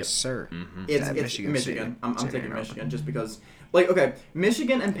Blue? Yes, sir. Mm-hmm. It's Michigan. I'm taking Michigan just because,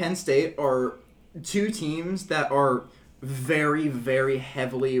 Michigan and Penn State are two teams that are very, very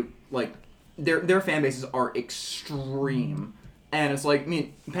heavily, their fan bases are extreme. And it's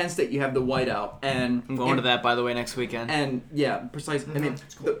Penn State, you have the whiteout. And I'm going to that, by the way, next weekend. And, yeah, precisely. I mean,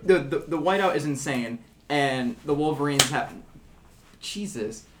 cool. the whiteout is insane. And the Wolverines have...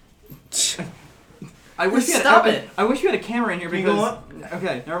 Jesus. I wish you had a camera in here because...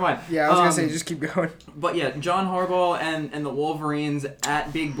 Okay, never mind. Yeah, I was going to say, just keep going. But, yeah, John Harbaugh and the Wolverines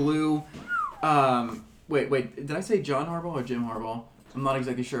at Big Blue... Wait, did I say John Harbaugh or Jim Harbaugh? I'm not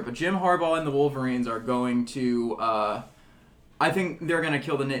exactly sure, but Jim Harbaugh and the Wolverines are going to, I think they're going to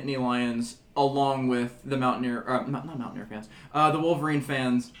kill the Nittany Lions along with the not Mountaineer fans, the Wolverine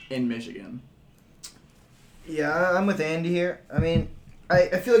fans in Michigan. Yeah, I'm with Andy here. I mean, I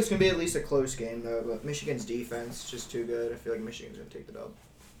feel like it's going to be at least a close game, though, but Michigan's defense is just too good. I feel like Michigan's going to take the dub.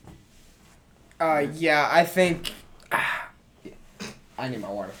 Yeah, I think... I need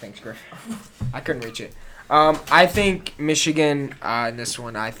my water. Thanks, Griff. I couldn't reach it. I think Michigan in this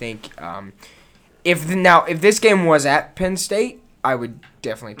one. I think if this game was at Penn State, I would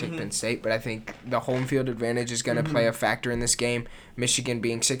definitely take Penn State. But I think the home field advantage is going to play a factor in this game. Michigan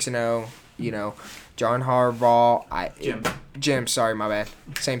being 6-0, John Harbaugh. Jim. Sorry, my bad.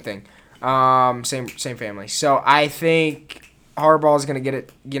 Same thing. Same family. So I think Harbaugh is going to get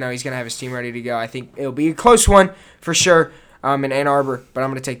it. He's going to have his team ready to go. I think it'll be a close one for sure. In Ann Arbor, but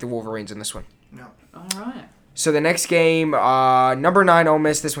I'm going to take the Wolverines in this one. No. All right. So the next game, number 9 Ole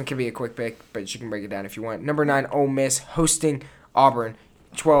Miss. This one can be a quick pick, but you can break it down if you want. Number 9 Ole Miss hosting Auburn,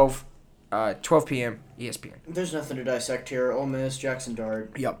 12 12 p.m. ESPN. There's nothing to dissect here. Ole Miss, Jackson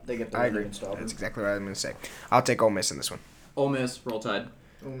Dart. Yep. They get the I win. agree. That's exactly what I was going to say. I'll take Ole Miss in this one. Ole Miss, Roll Tide.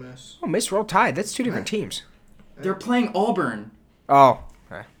 Ole Miss. Ole Miss, Roll Tide. That's two different teams. They're playing Auburn. Oh.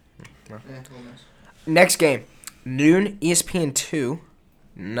 Ole Miss. Next game, noon, ESPN 2,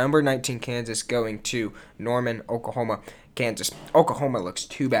 number 19 Kansas going to Norman, Oklahoma. Oklahoma looks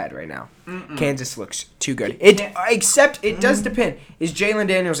too bad right now. Kansas looks too good. Except it does depend. Is Jalen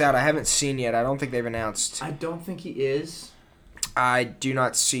Daniels out? I haven't seen yet. I don't think they've announced. I don't think he is. I do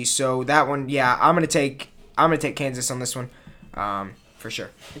not see. So that one, yeah, I'm gonna take Kansas on this one, for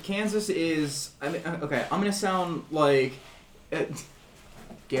sure. Kansas is. I mean, okay. I'm gonna sound like.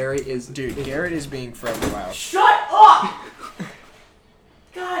 Garrett is. Dude, Garrett is being forever loud. Shut up!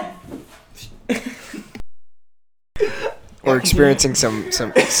 God. We're experiencing some.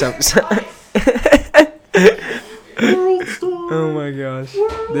 Oh my gosh.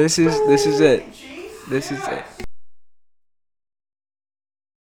 This is it. This is it.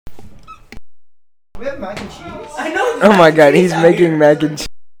 We have mac and cheese. I know. Oh my god, he's making mac and cheese.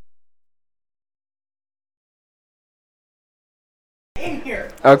 In here.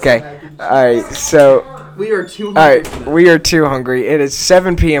 Okay. Alright, so We are too hungry. alright, we are too hungry. It is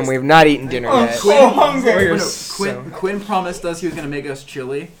 7 p.m. We have not eaten dinner yet. Quinn, so- Quinn promised us he was gonna make us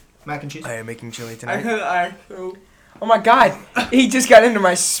chili. Mac and cheese. I am making chili tonight. I Oh my god, he just got into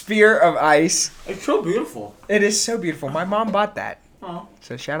my spear of ice. It's so beautiful. It is so beautiful. My mom bought that. Oh.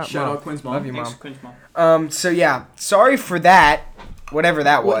 So shout out Shout mom. out Quinn's mom. Love you, Thanks, mom. Quinn's mom. So yeah, sorry for that. Whatever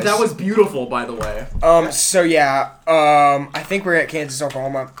that was. That was beautiful, by the way. So yeah, I think we're at Kansas,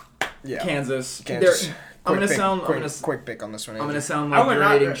 Oklahoma. Yeah. Kansas. Kansas. I'm gonna Quick pick, sound. quick pick on this one. I'm gonna Andy. sound I like would the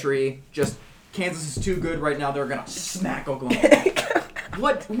not- rating tree. Just Kansas is too good right now. They're gonna smack Oklahoma.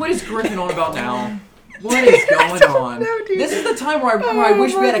 What is Griffin on about now? What is going on? know, dude. This is the time where I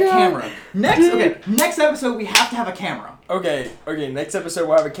wish we had a camera. Next episode we have to have a camera. Okay. Next episode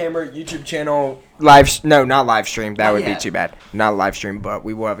we'll have a camera, YouTube channel, not live stream. That Not would be yet. too bad. Not live stream, but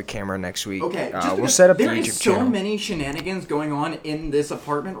we will have a camera next week. Okay, just we'll because set up the there YouTube is so channel. many shenanigans going on in this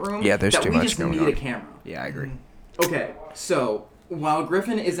apartment room. Yeah, there's that too we much just going need on. a camera. Yeah, I agree. Okay, so while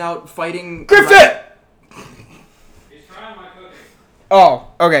Griffin is out fighting Griffin! He's trying my cooking. Oh,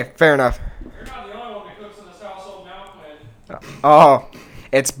 okay, fair enough. You're not the only one that cooks in this household now, Quinn. Oh,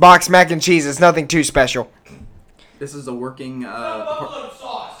 it's boxed mac and cheese. It's nothing too special. This is a working. Buffalo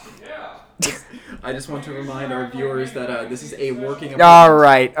sauce. Yeah. I just want to remind our viewers that this is a working. All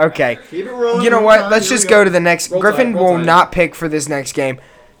right, okay. Keep it rolling. You know Roll what? Tide, Let's here just we go to the next. Roll Griffin Tide, Roll will Tide. not pick for this next game.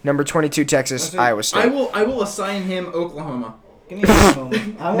 Number 22, Texas, Iowa State. I will assign him Oklahoma. Give me Oklahoma.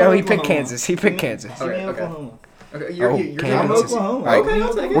 I want No, he picked Oklahoma. Kansas. He picked Kansas. Give me Okay, okay. Oklahoma. Okay, you're I'm Kansas. Oklahoma. All right. Okay,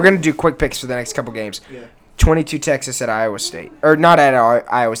 I'll take it. We're going to do quick picks for the next couple games. Yeah. 22 Texas at Iowa State. Or not at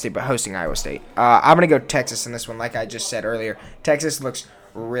Iowa State, but hosting Iowa State. I'm going to go Texas in this one, like I just said earlier. Texas looks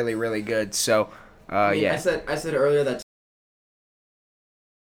really, really good. So, I yeah. said earlier that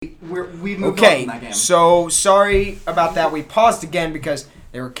we moved on Okay, from that game. so sorry about that. We paused again because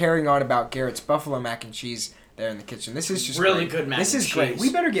they were carrying on about Garrett's buffalo mac and cheese there in the kitchen. This is just Really great. good mac This and is great. cheese.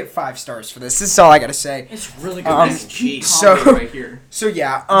 We better get 5 stars for this. This is all I got to say. It's really good Um, mac and cheese. so- Comedy right here. So,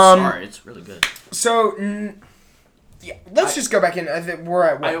 yeah. Sorry, it's really good. So, yeah, let's just go back in. I think we're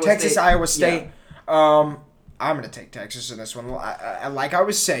at what, Iowa Texas, State. Iowa State. I'm gonna take Texas in this one. Like I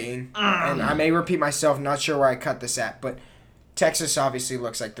was saying, and I may repeat myself. Not sure where I cut this at, but Texas obviously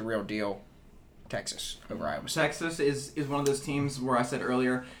looks like the real deal. Texas over Iowa State. Texas is one of those teams where I said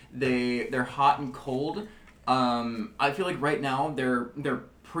earlier they're hot and cold. I feel like right now they're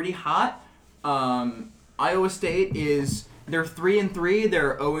pretty hot. Iowa State they're 3-3.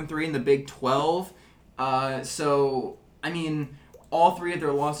 They're 0-3 in the Big 12. So I mean, all 3 of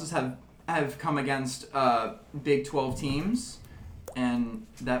their losses have come against Big 12 teams, and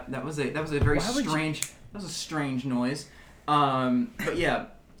that was a very strange noise. But yeah,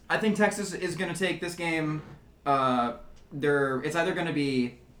 I think Texas is going to take this game. It's either going to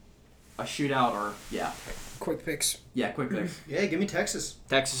be a shootout or Quick picks. quick picks. Yeah, give me Texas.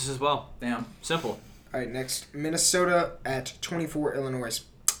 Texas as well. Damn. Simple. All right, next Minnesota at 24 Illinois.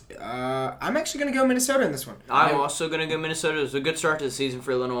 I'm actually gonna go Minnesota in this one. I'm also going to go Minnesota. It was a good start to the season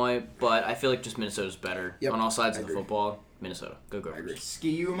for Illinois, but I feel like just Minnesota's better Yep, on all sides I of the agree. football. Minnesota. Go I agree. Gophers.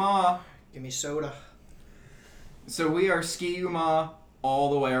 Ski-U-Ma. Give me soda. So we are Ski-U-Ma all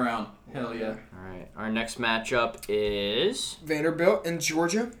the way around. Hell yeah. All right. Our next matchup is... Vanderbilt and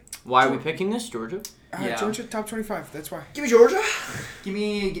Georgia. Why are we picking this, Georgia? Yeah. Georgia top 25. That's why. Give me Georgia. Give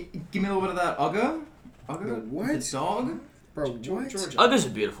me a little bit of that Ugga. The what? The dog. Bro, what? Georgia. Uga's a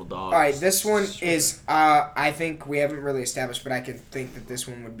beautiful dog. All right, this one is. I think we haven't really established, but I can think that this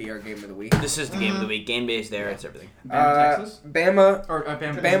one would be our game of the week. This is the game of the week. Game day is there. It's everything. Bama, Texas? Bama, Or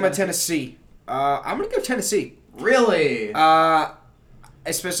Bama, Tennessee. I'm gonna go Tennessee. Really?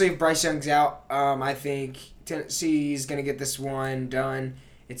 Especially if Bryce Young's out. I think Tennessee's gonna get this one done.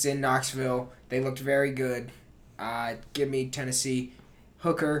 It's in Knoxville. They looked very good. Give me Tennessee.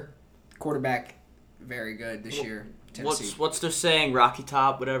 Hooker, quarterback, very good this year. Tennessee. What's their saying? Rocky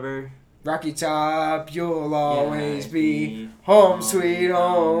Top, whatever. Rocky Top, you'll always be home sweet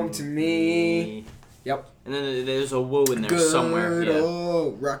home to me. Yep. And then there's a woo in there Good somewhere. Yeah.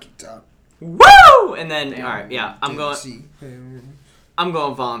 old Rocky Top. Woo! And then all right, yeah, I'm Tennessee.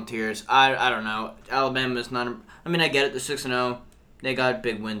 going Volunteers. I don't know. Alabama's not. I mean, I get it. They're 6-0. They got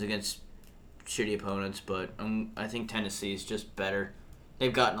big wins against shitty opponents, but I think Tennessee's just better.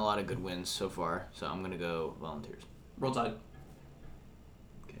 They've gotten a lot of good wins so far, so I'm gonna go Volunteers. Roll Tide.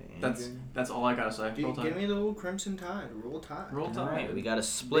 Okay. That's all I gotta say. Roll Tide. Give me the old Crimson Tide. Roll Tide. Roll All Tide. right, we got a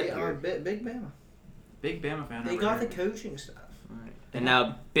split They here. are big Bama. Big Bama fan. They over got the here. coaching staff. All right. And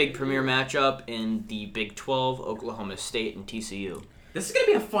now, big premier matchup in the Big 12: Oklahoma State and TCU. This is gonna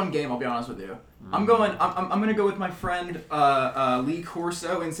be a fun game. I'll be honest with you. I'm gonna go with my friend Lee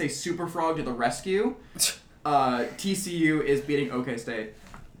Corso and say Super Frog to the rescue. TCU is beating OK State.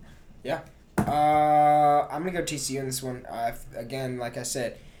 Yeah. I'm going to go TCU in this one. Again, like I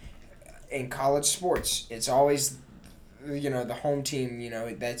said, in college sports, it's always, the home team,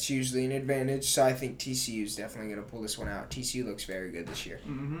 that's usually an advantage. So I think TCU is definitely going to pull this one out. TCU looks very good this year.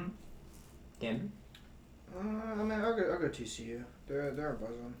 Mm-hmm. Camden? I'll go TCU. They're a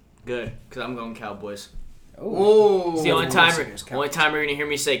buzzing. Good, because I'm going Cowboys. Oh. It's the only time you're going to hear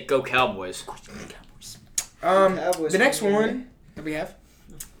me say, go Cowboys. The next one that we have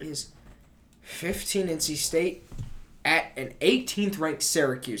is 15 NC State at an 18th ranked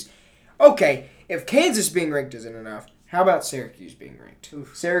Syracuse. Okay, if Kansas being ranked isn't enough, how about Syracuse being ranked?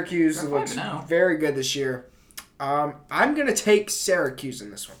 Oof. Syracuse looks very good this year. I'm gonna take Syracuse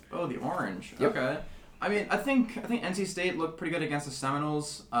in this one. Oh, the orange. Yep. Okay. I mean, I think NC State looked pretty good against the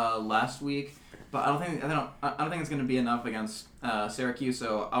Seminoles last week, but I don't think it's gonna be enough against Syracuse.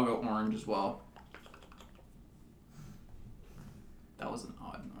 So I'll go orange as well. That was an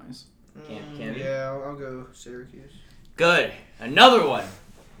odd noise. Candy? Yeah, I'll go Syracuse. Good. Another one.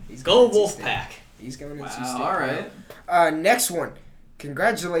 Go Wolfpack. He's going Wow. NC State. All right. Next one.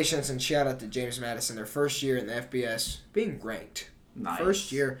 Congratulations and shout out to James Madison, their first year in the FBS, being ranked. Nice.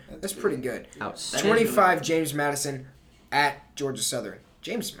 First year. That's pretty good. Outstanding. 25 James Madison at Georgia Southern.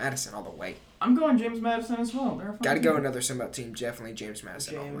 James Madison all the way. I'm going James Madison as well. They're a fun Got to team. go another Sunbelt team. Definitely James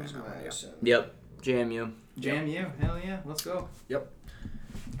Madison all the way. Madison. Yep. JMU. JMU. Hell yeah. Let's go.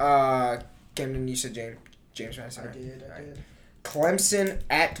 Camden, you said James Madison. I Right? did. Right. Clemson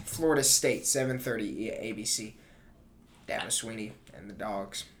at Florida State, 7:30 ABC. Dabo Sweeney and the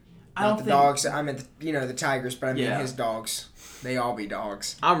Dogs. I don't Not the think Dogs. I meant the Tigers, but I mean Yeah. his dogs. They all be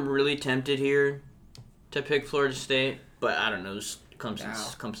dogs. I'm really tempted here to pick Florida State, but I don't know.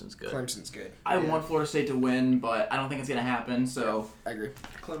 Clemson's good. Clemson's good. I want Florida State to win, but I don't think it's gonna happen. So I agree.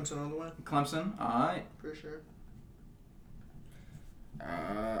 Clemson on the win, Clemson. All right. for sure.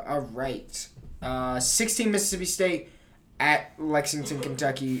 All right. 16 Mississippi State at Lexington,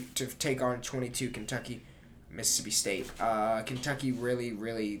 Kentucky to take on 22 Kentucky, Mississippi State. Kentucky really,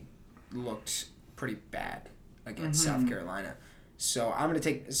 really looked pretty bad against South Carolina. So I'm going to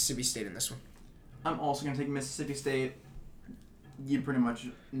take Mississippi State in this one. I'm also gonna take Mississippi State. You pretty much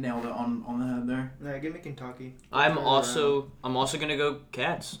nailed it on the head there. No, give me Kentucky. I'm also gonna go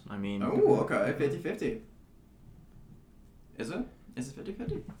Cats. I mean, Oh, okay. 50-50. Is it? Is it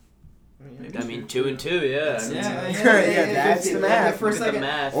 50-50? I mean 2 and 2, yeah. Yeah, that's the math. For a Look at the second.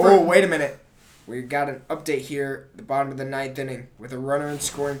 math. Oh, wait a minute. We got an update here, the bottom of the 9th inning, with a runner in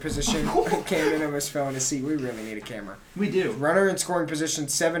scoring position. Camden almost fell in a seat. We really need a camera. We do. Runner in scoring position,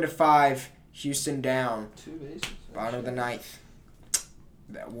 7-5. Houston down. 2 bases. Bottom of the 9th.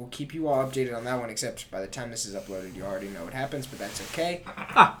 We'll keep you all updated on that one, except by the time this is uploaded, you already know what happens, but that's okay.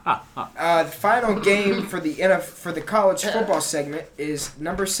 The final game for the college football segment is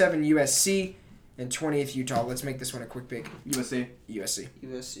number 7 USC and 20th Utah. Let's make this one a quick pick. USC.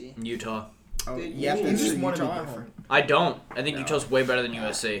 USC. Utah. Oh, Dude, yeah, you this just is want to be Utah. different. I don't. I think No. Utah's way better than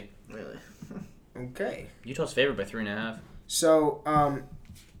USC. Really. Okay. Utah's favored by 3.5. So,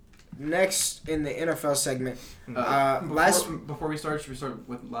 next in the NFL segment, Before we start, should we start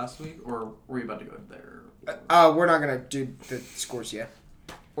with last week, or were you about to go there? we're not gonna do the scores yet.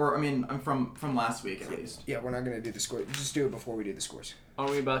 Or I mean, I'm from last week at least. Yeah, we're not gonna do the scores. Just do it before we do the scores. Are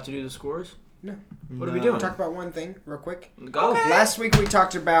we about to do the scores? No. What are we doing? Talk about one thing real quick. Go. Okay. Last week we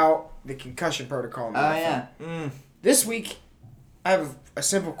talked about the concussion protocol. Oh, yeah. This week, I have a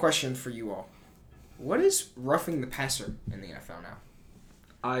simple question for you all. What is roughing the passer in the NFL now?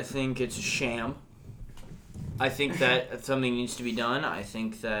 I think it's a sham. I think that something needs to be done. I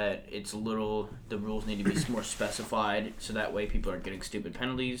think that the rules need to be more specified so that way people aren't getting stupid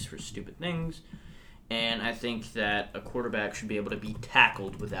penalties for stupid things. And I think that a quarterback should be able to be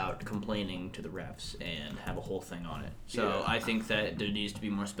tackled without complaining to the refs and have a whole thing on it. So I think that there needs to be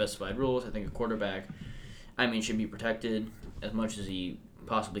more specified rules. I think a quarterback, should be protected as much as he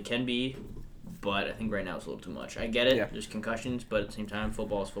possibly can be. But I think right now it's a little too much. I get it. Yeah. There's concussions, but at the same time,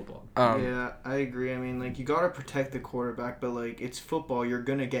 football is football. Yeah, I agree. You got to protect the quarterback, but, it's football. You're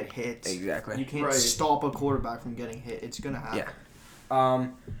going to get hits. Exactly. You can't stop a quarterback from getting hit. It's going to happen. Yeah.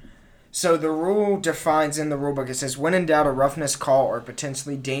 So the rule defines in the rulebook, it says, when in doubt, a roughness call or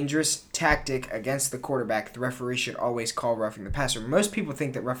potentially dangerous tactic against the quarterback, the referee should always call roughing the passer. Most people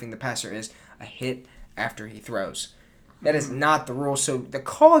think that roughing the passer is a hit after he throws. That is not the rule. So the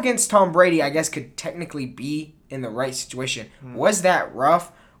call against Tom Brady, I guess, could technically be in the right situation. Was that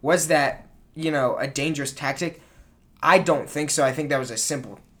rough? Was that, a dangerous tactic? I don't think so. I think that was a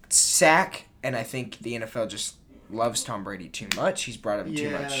simple sack, and I think the NFL just loves Tom Brady too much. He's brought him too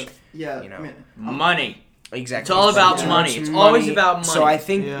much. Yeah. Money. Exactly. It's all about money. It's always about money. So I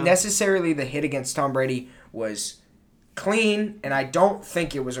think necessarily the hit against Tom Brady was clean, and I don't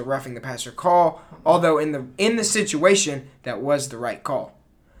think it was a roughing the passer call. Although in the situation, that was the right call.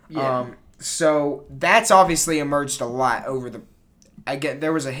 Yeah. So that's obviously emerged a lot over the.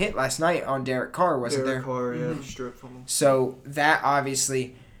 There was a hit last night on Derek Carr, wasn't there? Derek Carr, the strip fumble. So that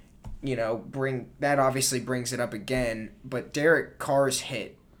obviously. Brings it up again. But Derek Carr's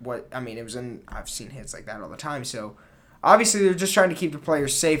hit, I've seen hits like that all the time. So obviously they're just trying to keep the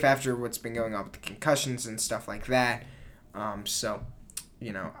players safe after what's been going on with the concussions and stuff like that.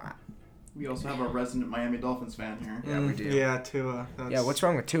 We also have a resident Miami Dolphins fan here. Yeah, we do. Yeah, Tua. Yeah, what's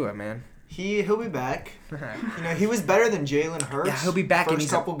wrong with Tua, man? He'll be back. He was better than Jalen Hurts. Yeah, he'll be back first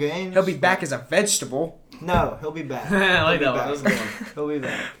couple games. He'll be back as a vegetable. No, he'll be back. I like that one. That was a good one. He'll be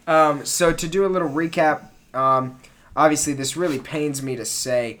back. So to do a little recap, obviously this really pains me to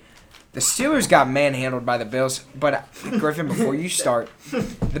say, the Steelers got manhandled by the Bills. But Griffin, before you start,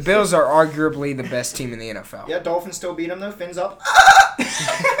 the Bills are arguably the best team in the NFL. Yeah, Dolphins still beat them though. Fins up.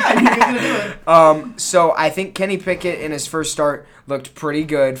 So I think Kenny Pickett in his first start looked pretty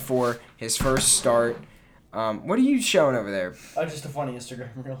good for his first start. What are you showing over there? Just a funny Instagram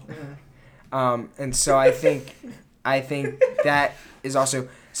reel. And so I think that is also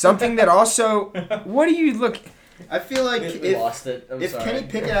something that also. What do you look? I feel like we lost it. If sorry. Kenny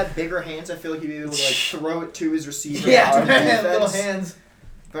Pickett had bigger hands, I feel like he'd be able to throw it to his receiver. Yeah, little hands.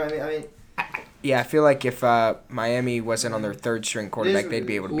 But Yeah, I feel like if Miami wasn't on their third string quarterback, they'd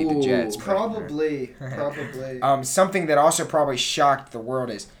be able to beat the Jets. Probably. Something that also probably shocked the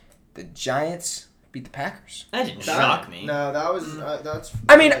world is the Giants beat the Packers. That didn't shock me. No, that was that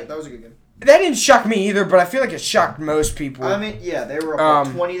was a good game. That didn't shock me either, but I feel like it shocked most people. They were up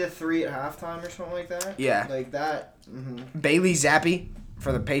 20-3 at halftime or something like that. Yeah. Like that. Mm-hmm. Bailey Zappi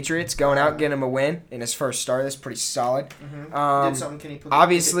for the Patriots going out getting him a win in his first start. That's pretty solid. Mm-hmm. Did something Kenny put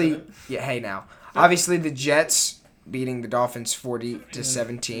obviously, obviously the Jets beating the Dolphins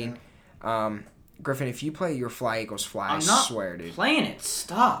 40-17. Griffin, if you play your Fly Eagles Fly, I swear, dude. Playing it.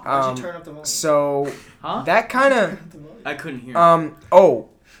 Stop. Why'd you turn up the volume? So that kind of. I couldn't hear.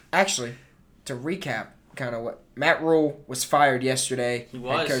 Actually, to recap, kind of what Matt Rule was fired yesterday. He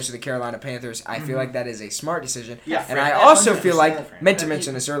was head coach of the Carolina Panthers. I feel like that is a smart decision. Yeah, and I also feel like meant to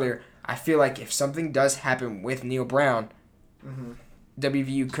mention this earlier. I feel like if something does happen with Neil Brown,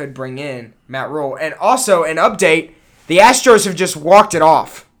 WVU could bring in Matt Rule. And also an update: the Astros have just walked it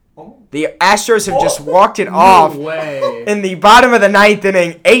off. The Astros have just walked it off in the bottom of the ninth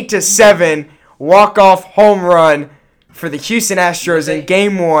inning, 8-7 walk-off home run for the Houston Astros in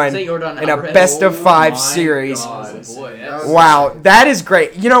Game 1 in a best-of-5 series. Wow, that is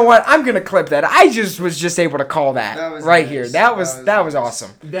great. You know what? I'm gonna clip that. I was able to call that right here. That was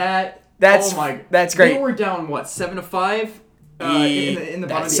awesome. That's great. They were down 7-5 in the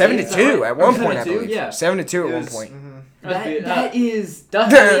bottom of the 7-2 at one point, I believe. Yeah. 7-2 at one point. That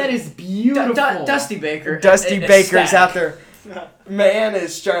is beautiful. Dusty Baker. Dusty Baker's out there. Man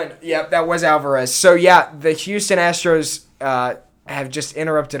is trying. Yep, that was Alvarez. So yeah, the Houston Astros have just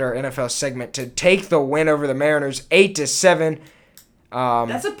interrupted our NFL segment to take the win over the Mariners, 8-7.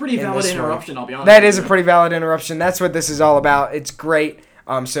 That's a pretty valid interruption. I'll be honest. That is a pretty valid interruption. That's what this is all about. It's great.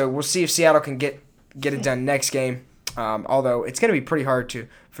 So we'll see if Seattle can get it done next game. Although it's going to be pretty hard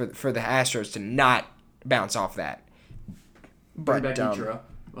for the Astros to not bounce off that. Bring back Ichiro.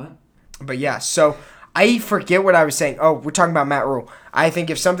 What? But yeah, so I forget what I was saying. Oh, we're talking about Matt Rule. I think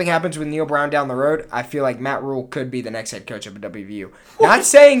if something happens with Neil Brown down the road, I feel like Matt Rule could be the next head coach of WVU. Not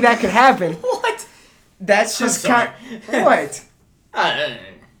saying that could happen. What? That's just kind. What?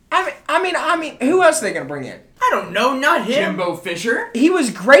 I mean, who else are they gonna bring in? I don't know, not him. Jimbo Fisher. He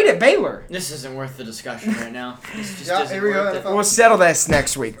was great at Baylor. This isn't worth the discussion right now. This just Yeah, isn't here we go. worth it. We'll settle this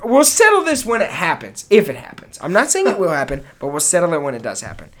next week. We'll settle this when it happens, if it happens. I'm not saying it will happen, but we'll settle it when it does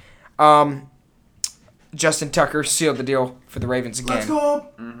happen. Justin Tucker sealed the deal for the Ravens again. Let's go.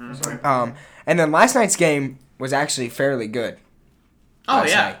 Mm-hmm. Sorry. And then last night's game was actually fairly good. Oh, last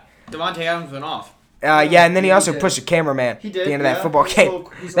yeah. night. Devontae Adams went off. Yeah, and then he also did. pushed a cameraman He at did, the end of that yeah. football game.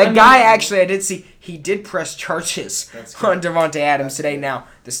 He's That like- guy actually, I did see, he did press charges That's good. on Devontae Adams That's today. good. Now,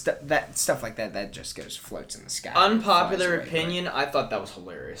 that stuff like that just goes floats in the sky. Unpopular Flies away. opinion, I thought that was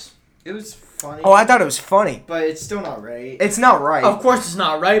hilarious. It was funny. Oh, I thought it was funny. But it's still not right. It's not right. Of course it's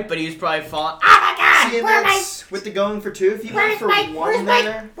not right, but he was probably falling. Oh my god! See, and that's with the going for two. If you went for one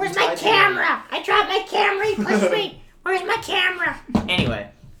there, Where's you my tied for camera? I dropped my camera. He pushed me. Where's my camera? Anyway.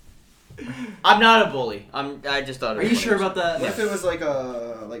 I'm not a bully. I just thought it Are was you funny. sure about that? one. What if it was like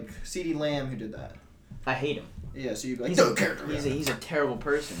CeeDee Lamb who did that? I hate him. Yeah, so you'd be like, He's no a, character. he's a terrible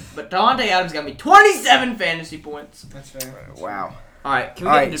person. But Devontae Adams got me 27 fantasy points. That's fair. Wow. Alright, can we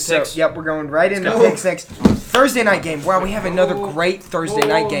All get right, into so, picks? yep, we're going right into go. picks next. Thursday night game. Wow, we have another great Thursday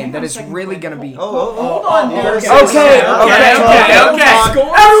night game that is really going to be... Hold on, there. Okay.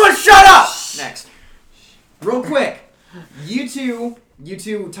 Everyone shut up! Next. Real quick, you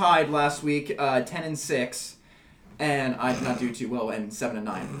two tied last week, 10-6, and I did not do too well in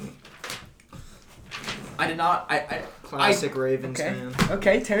 7-9. I did not. Classic Ravens Okay. fan.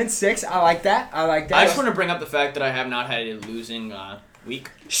 Okay, 10-6. I like that. I just want to bring up the fact that I have not had a losing week.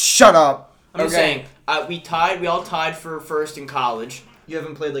 Shut up. I'm just saying, we all tied for first in college. You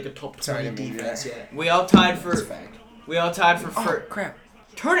haven't played like a top Sorry, 20 I didn't mean defense that. yet. We all tied for That's a fact. first. Crap.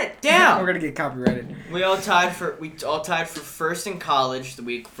 Turn it We're down. going to get copyrighted. We all tied for first in college.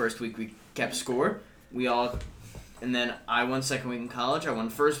 First week we kept score. And then I won second week in college. I won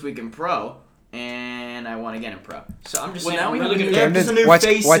first week in pro, and I won again in pro. So I'm just saying, now I'm we really have a good. new- Yeah, there's a new Watch-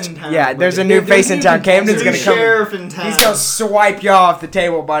 face watch- in town. yeah, there's a buddy. new face in town. Camden's There's going a to come. sheriff in town. He's going to swipe you off the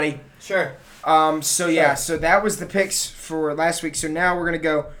table, buddy. Sure. So that was the picks for last week. So now we're going to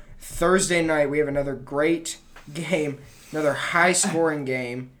go Thursday night. We have another great game, another high-scoring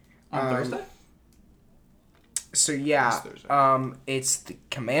game. On Thursday? So yeah, This Thursday. it's the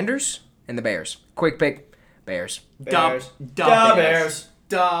Commanders and the Bears. Quick pick, Bears. Bears. Da Bears.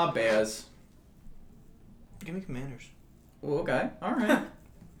 Da Bears. Give me Commanders. Well, okay. All right.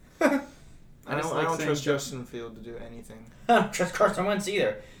 I just don't, like I don't saying trust Joe- Justin Field to do anything. I don't trust Carson Wentz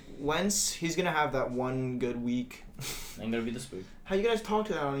either. Wentz, he's gonna have that one good week. I'm gonna be the spook. How you guys talk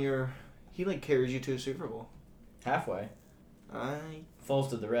to that on your? He like carries you to a Super Bowl. Halfway. I. Foles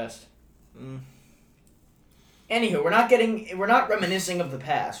did the rest. Mm. Anywho, we're not reminiscing of the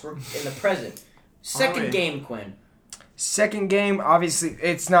past. We're in the present. Second Alright. game, Quinn. Second game, obviously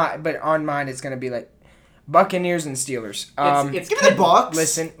it's not, but on mine it's gonna be like Buccaneers and Steelers. It's Give me the Bucks.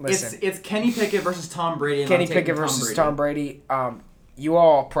 Listen. It's Kenny Pickett versus Tom Brady. And Kenny I'm taking Pickett versus Tom Brady. You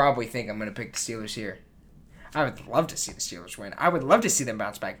all probably think I'm gonna pick the Steelers here. I would love to see the Steelers win. I would love to see them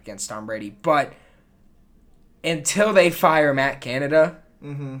bounce back against Tom Brady, but until they fire Matt Canada,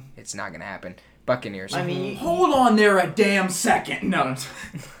 Mm-hmm. it's not gonna happen. Buccaneers. I mean, Hold on there a damn second. No.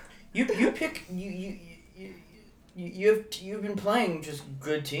 you've been playing just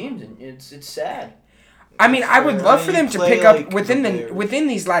good teams, and it's sad. I mean, I would love for them to Play pick up like within the the Bears. within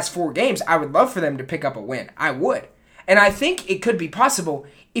these last 4 games. I would love for them to pick up a win. I would, and I think it could be possible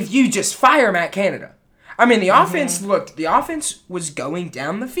if you just fire Matt Canada. I mean, the offense looked. The offense was going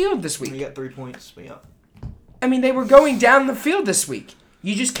down the field this We week. got 3 points. But yeah. I mean, they were going down the field this week.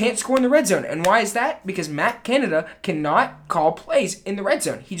 You just can't score in the red zone, and why is that? Because Matt Canada cannot call plays in the red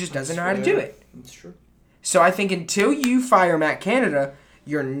zone. He just doesn't know how to do it. That's true. So I think until you fire Matt Canada,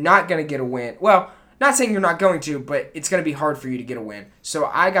 you're not going to get a win. Well, not saying you're not going to, but it's going to be hard for you to get a win. So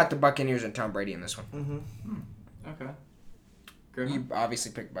I got the Buccaneers and Tom Brady in this one. Mm-hmm. Okay. Good. You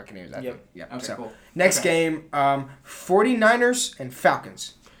obviously picked Buccaneers. I think. Yep. Okay, So cool. next game, 49ers and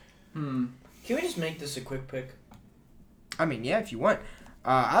Falcons. Can we just make this a quick pick? I mean, yeah, if you want.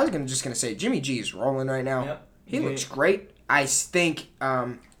 I was just gonna say Jimmy G is rolling right now. Yep. He looks great. I think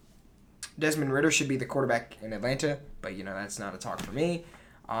Desmond Ridder should be the quarterback in Atlanta, but that's not a talk for me.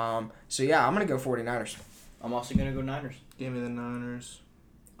 So yeah, I'm gonna go 49ers. I'm also gonna go Niners. Give me the Niners.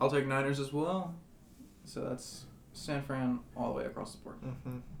 I'll take Niners as well. So that's San Fran all the way across the board.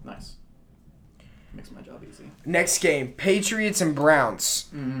 Mm-hmm. Nice. Makes my job easy. Next game, Patriots and Browns.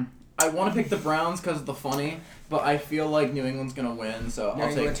 Mm-hmm. I want to pick the Browns because of the funny, but I feel like New England's going to win, so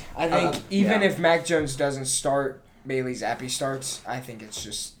I'll take... I think even if Mac Jones doesn't start, Bailey Zappi starts, I think it's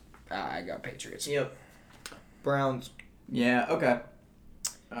just... I got Patriots. Yep. Browns. Yeah, okay.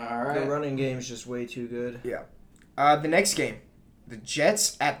 All right. The running game is just way too good. Yeah. The next game, the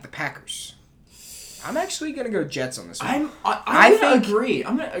Jets at the Packers. I'm actually going to go Jets on this one. I'm going to agree.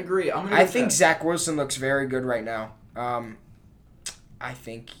 I'm going to agree. I think Zach Wilson looks very good right now. I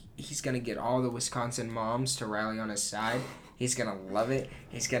think he's going to get all the Wisconsin moms to rally on his side. He's going to love it.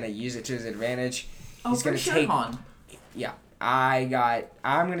 He's going to use it to his advantage. He's going to take... Yeah. I'm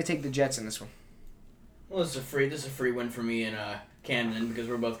going to take the Jets in this one. Well, this is a free win for me and Camden because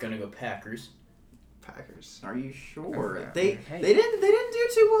we're both going to go Packers. Are you sure? Okay. They didn't do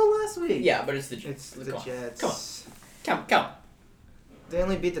too well last week. Yeah, but it's the Jets. Come on. They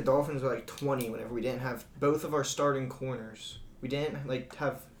only beat the Dolphins by like 20 whenever we didn't have both of our starting corners. We didn't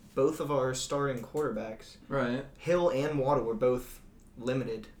have both of our starting quarterbacks. Right. Hill and Waddle were both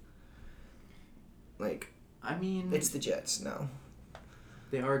limited. I mean... It's the Jets, no.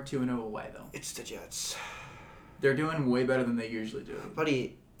 They are 2-0 away, though. It's the Jets. They're doing way better than they usually do.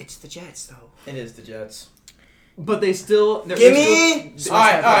 Buddy, it's the Jets, though. It is the Jets. But they still... Give me... All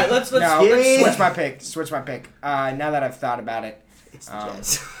right, let's switch my pick. Now that I've thought about it. It's the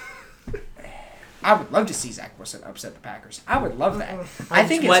Jets. I would love to see Zach Wilson upset the Packers. I would love that. I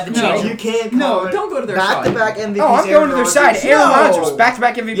think it's... You can't call don't go to their side. Back-to-back MVPs. Oh, I'm going to their side. Aaron Rodgers,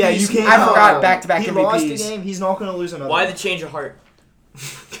 back-to-back MVPs. Yeah, you can't. I forgot back-to-back MVPs. He lost the game. He's not going to lose another. Why the change of heart?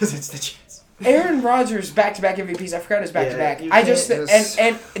 Because it's the Jets. Aaron Rodgers, back-to-back MVPs. I forgot his back-to-back. Yeah,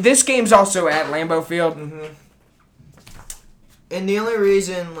 and this game's also at Lambeau Field. Mm-hmm. And the only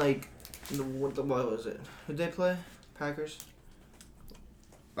reason, what was it? Who did they play? Packers?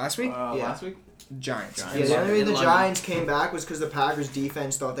 Last week? Last week? Giants. Yeah, the only reason the Giants came back was because the Packers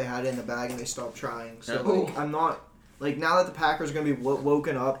defense thought they had it in the bag and they stopped trying. So I'm not now that the Packers are gonna be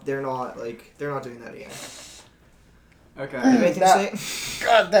woken up, they're not doing that again. Okay. Anything to say?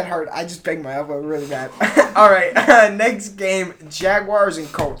 God, that hurt. I just banged my elbow really bad. All right, next game: Jaguars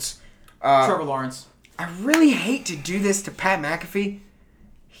and Colts. Trevor Lawrence. I really hate to do this to Pat McAfee,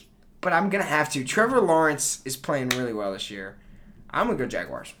 but I'm gonna have to. Trevor Lawrence is playing really well this year. I'm gonna go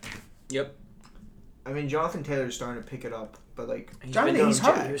Jaguars. Yep. I mean, Jonathan Taylor's starting to pick it up, but he's hurt. He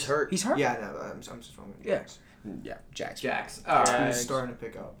was hurt. He's hurt. Yeah, no, I'm just wrong. Yeah, Jags. He's starting to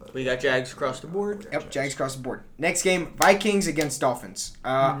pick up. But We got Jags across the board. Yep, Jags across the board. Next game, Vikings against Dolphins.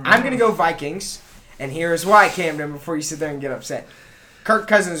 I'm going to go Vikings, and here's why, Camden, before you sit there and get upset. Kirk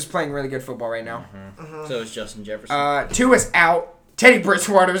Cousins is playing really good football right now. So is Justin Jefferson. Tua's out. Teddy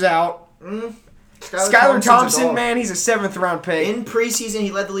Bridgewater's out. Skylar Thompson, man, he's a 7th-round pick. In preseason,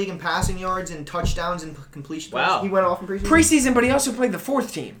 he led the league in passing yards and touchdowns and completion. Wow. He went off in preseason? Preseason, but he also played the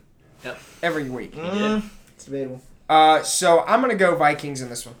 4th team. Yep. Every week. He did. It's debatable. So I'm going to go Vikings in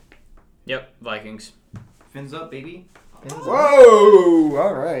this one. Yep, Vikings. Fins up, baby. Whoa!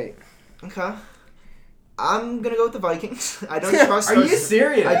 All right. Okay. I'm going to go with the Vikings. I don't trust Are you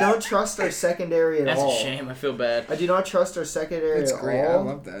serious? I don't trust our secondary at all. That's a shame. I feel bad. I do not trust our secondary That's at great. all.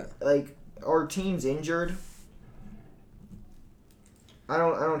 I love that. Our team's injured. I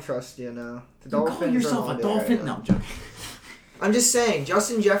don't trust you now. The Dolphins call yourself are a not Dolphin? there right No, now. I'm joking. I'm just saying,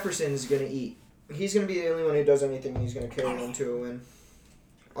 Justin Jefferson is going to eat. He's going to be the only one who does anything. He's going to carry them to a win.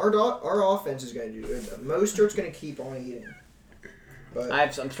 Our offense is going to do good. Mostert's going to keep on eating. But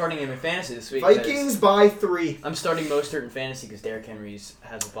I'm starting him in fantasy this week. Vikings by 3. I'm starting Mostert in fantasy because Derrick Henry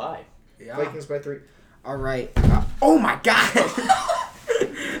has a bye. Yeah. Vikings by 3. All right. Oh, my God.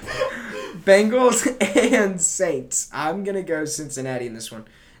 Bengals and Saints. I'm going to go Cincinnati in this one.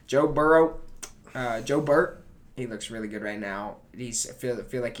 Joe Burt, he looks really good right now.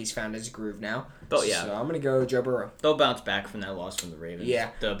 Feel like he's found his groove now. Oh, yeah. So I'm going to go Joe Burrow. They'll bounce back from that loss from the Ravens.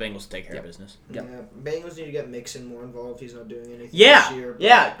 Yeah. The Bengals take care of business. Yep. Yeah, Bengals need to get Mixon more involved. He's not doing anything Yeah. this year.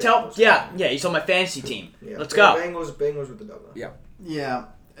 Yeah. He's on my fantasy team. Yeah. Let's go. Bengals with the double. Yeah. Yeah,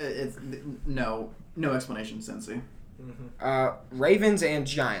 it's no explanation, Cincy. Mm-hmm. Ravens and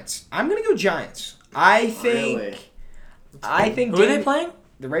Giants. I'm going to go Giants. I think Who are they playing?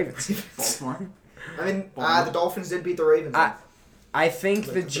 The Ravens. Baltimore. I mean, the Dolphins did beat the Ravens. I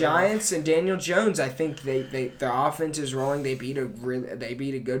think the Giants and Daniel Jones. I think their offense is rolling. They beat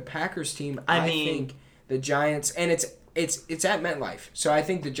a good Packers team. I think the Giants, and it's at MetLife, so I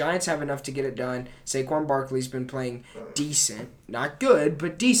think the Giants have enough to get it done. Saquon Barkley's been playing decent, not good,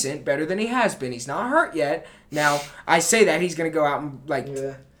 but decent, better than he has been. He's not hurt yet. Now I say that he's going to go out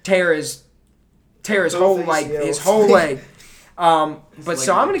and tear his tear his Both whole ACLs. his whole leg. But leg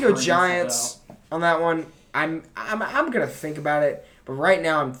so I'm gonna go turns Giants on that one. I'm gonna think about it, but right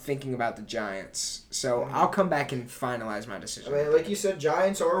now I'm thinking about the Giants. So I'll come back and finalize my I decision. mean, like you said,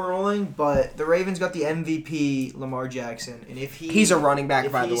 Giants are rolling, but the Ravens got the MVP, Lamar Jackson, and if He's a running back,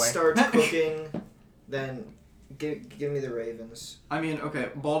 if by he the way. starts cooking, then give me the Ravens. I mean, okay,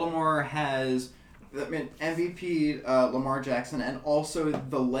 Baltimore has MVP Lamar Jackson and also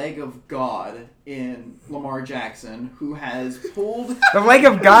the leg of God in Lamar Jackson, who has pulled The leg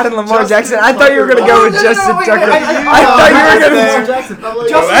of God and Lamar Justin Jackson. I thought you were gonna Tucker. go with No, Justin wait, Tucker. wait, I thought you were Lamar gonna. Jackson. I'm like,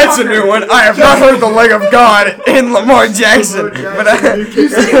 Well, that's a new one. I have not heard the leg of God in Lamar Jackson. But You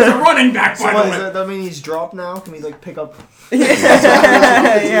said he was a running back, So by what, the is way. that mean he's dropped now? Can we pick up?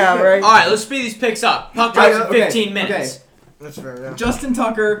 yeah, right. All right, let's speed these picks up. Puck drops in 15 minutes. Okay. That's fair. Yeah. Justin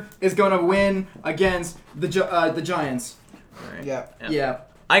Tucker is going to win against the Giants. Yeah. Yeah.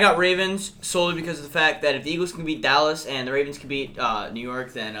 I got Ravens solely because of the fact that if the Eagles can beat Dallas and the Ravens can beat New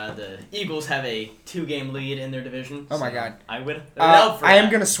York, then the Eagles have a 2-game lead in their division. Oh my so God. I would. I am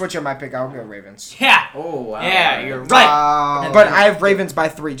gonna switch up my pick. I'll go Ravens. Yeah. Oh, wow. Yeah, you're right. But I have Ravens by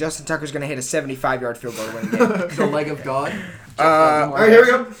 3. Justin Tucker's gonna hit a 75-yard field goal to win the game. The leg of God. All right, here we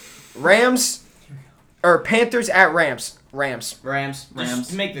go. Rams or Panthers at Rams. Rams.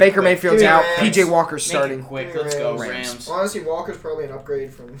 Just make the Baker quick. Mayfield's Give me out. Rams. PJ Walker's Make it starting. quick. Let's go Rams. Rams. Honestly, Walker's probably an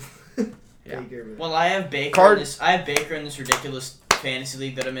upgrade from Yeah. Baker. But Well, I have Baker. Card- I have Baker in this ridiculous fantasy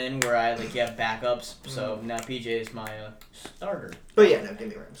league that I'm in, where I you have backups. So now PJ is my starter. yeah, no, give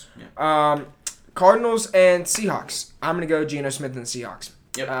me Rams. Cardinals and Seahawks. I'm gonna go Geno Smith and the Seahawks.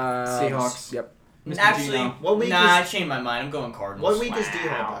 Yep. Seahawks. Yep. Mr. Actually, Gino. What week nah, I is changed my mind. I'm going Cardinals. what week is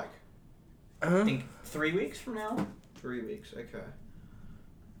D-Hop back? I think 3 weeks from now. 3 weeks. Okay.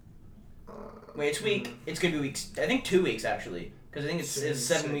 Wait, it's week. It's gonna be weeks. I think 2 weeks actually, because I think it's 7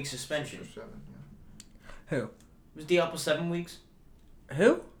 6 week suspension. or 7, Who? Was D Hop 7 weeks?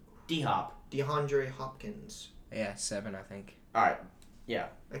 Who? D Hop. yeah. DeAndre Hopkins. Yeah, 7, I think. All right. Yeah.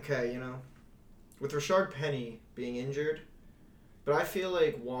 Okay, with Rashard Penny being injured, but I feel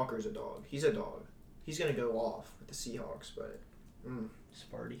like Walker's a dog. He's a dog. He's gonna go off with the Seahawks, but.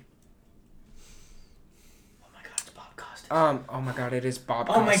 Sparty. Oh my God, it's Bob Costas. Oh my God, it is Bob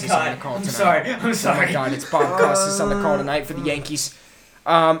Oh my Costas on the God. call I'm tonight. sorry. I'm Oh sorry. my God, it's Bob Costas on the call tonight for the Yankees.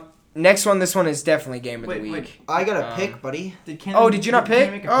 Next one, this one is definitely game of the week. I got a pick, buddy. Oh, did you not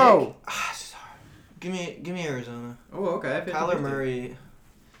pick? Oh. Give me Arizona. Oh, okay. I picked Kyler it too. Murray.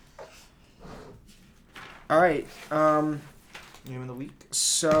 All right. Game of the week.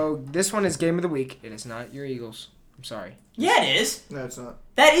 So this one is game of the week. It is not your Eagles. I'm sorry. Yeah, it is. No, it's not.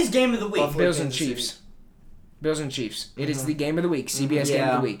 That is game of the week. Buffalo. Bills and Kansas City. Chiefs. Bills and Chiefs. It is the game of the week. CBS game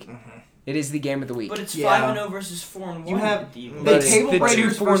of the week. It is the game of the week. But it's Yeah. 5-0 versus 4-1. You have the the It's table the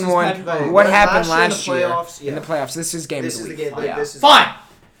breakers 2-4-1. versus Patrick Mahomes. What happened last last year year in the playoffs? in the playoffs? This is game This of is the the week. game. Yeah. This is Fine.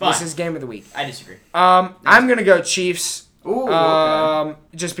 This is game of the week. I disagree. I'm gonna go Chiefs. Ooh, okay.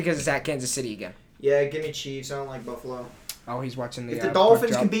 Just because it's at Kansas City again. Yeah, give me Chiefs. I don't like Buffalo. Oh, he's watching the. If the puck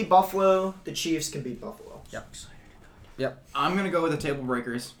Dolphins drop. can beat Buffalo, the Chiefs can beat Buffalo. Yep. I'm going to go with the table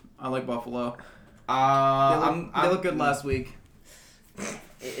breakers. I like Buffalo. They I'm look good last week.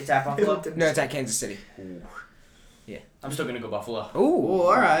 It's at Buffalo. No, it's at Kansas City. I'm still gonna go Buffalo. Ooh. Oh,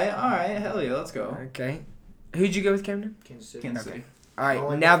 all right. Hell yeah, let's go. Okay. Who'd you go with, Camden? Kansas City. Kansas Okay. City. All right. I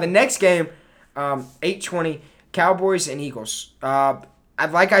like Now that. the next game, 8:20, Cowboys and Eagles.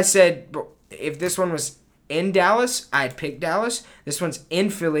 Like I said, if this one was in Dallas, I'd pick Dallas. This one's in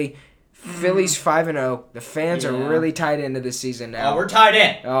Philly. Philly's 5-0. The fans are Yeah. really tied into this season now. Oh, we're tied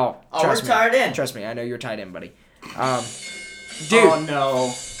in. Oh, Oh, trust we're me. tied in. Trust me, I know you're tied in, buddy. Dude, Oh,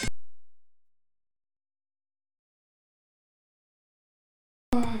 no.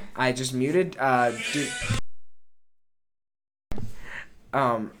 I just muted. Dude.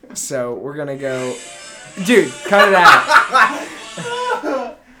 So we're gonna go. Dude, cut it out.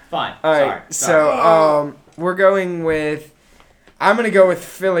 Fine. All right. So we're going with. I'm gonna go with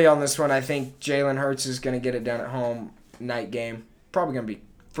Philly on this one. I think Jalen Hurts is gonna get it done at home. Night game. Probably gonna be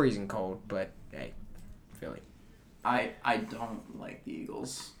freezing cold, but hey, Philly. I don't like the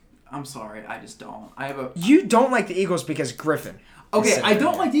Eagles. I'm sorry, I just don't. I have a You don't like the Eagles because Griffin. okay. is I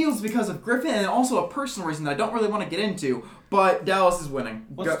don't there. like the Eagles because of Griffin and also a personal reason that I don't really want to get into. But Dallas is winning.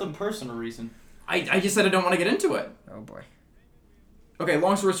 What's the personal reason? I just said I don't want to get into it. Oh boy. Okay,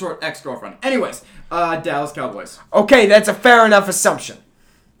 long story short, ex-girlfriend. Anyways, Dallas Cowboys. Okay, that's a fair enough assumption.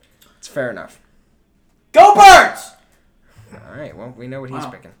 It's fair enough. Go Birds! All right. Well, we know what he's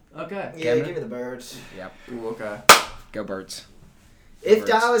Wow. picking. Okay. Yeah, Cameron? give me the Birds. Yep. Ooh, okay. Go Birds. If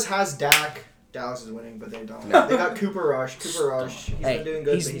Birds. Dallas has Dak, Dallas is winning, but they don't. They got Cooper Rush. He's been doing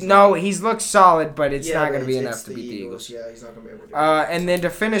good. He's looked solid, but it's not going to be enough to beat the Eagles. Yeah, he's not going to be able to do it. And then to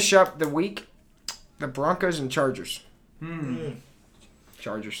finish up the week, the Broncos and Chargers.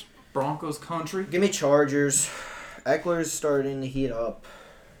 Chargers. Broncos country. Give me Chargers. Eckler's starting to heat up.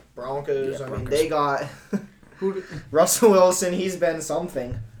 Broncos, Yeah, I mean, Broncos. they got Russell Wilson. He's been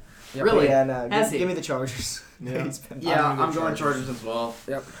something. Yep. Really? Yeah, no, Has he? give me the Chargers. Yeah. I'm going Chargers as well.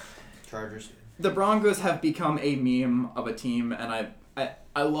 Yep. Chargers. The Broncos have become a meme of a team, and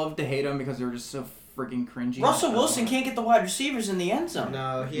I love to hate them because they're just so freaking cringy. Russell Wilson can't get the wide receivers in the end zone.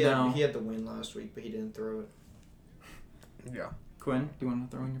 No, he had the win last week, but he didn't throw it. Yeah. Quinn, do you want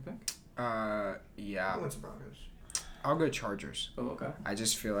to throw in your pick? Yeah. I went to Broncos. I'll go Chargers. Oh, okay. I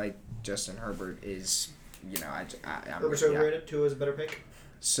just feel like Justin Herbert is, I'm Herbert's overrated. Tua is a better pick.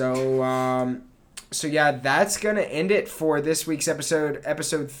 So yeah, that's gonna end it for this week's episode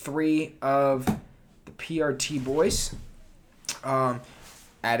 3 of the PRT Boys.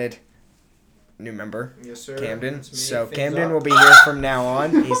 Added new member, Yes, sir. Camden. Let's make So things Camden up. will be here from now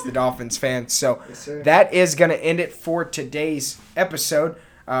on. He's the Dolphins fan. So Yes, sir. that is gonna end it for today's episode.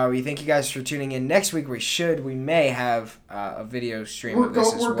 We thank you guys for tuning in. Next week we may have a video stream of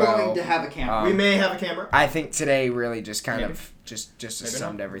this as well. We're going to have a camera. We may have a camera. I think today really just kind of just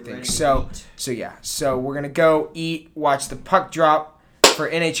summed everything. So yeah. So we're gonna go eat, watch the puck drop for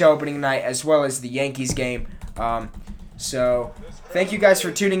NHL opening night as well as the Yankees game. So thank you guys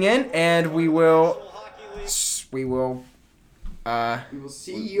for tuning in, and we will We will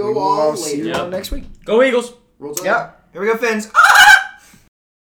see we you will all see later. you all next week. Go Eagles! Roll Tide. Yep. Here we go, Fins. Ah!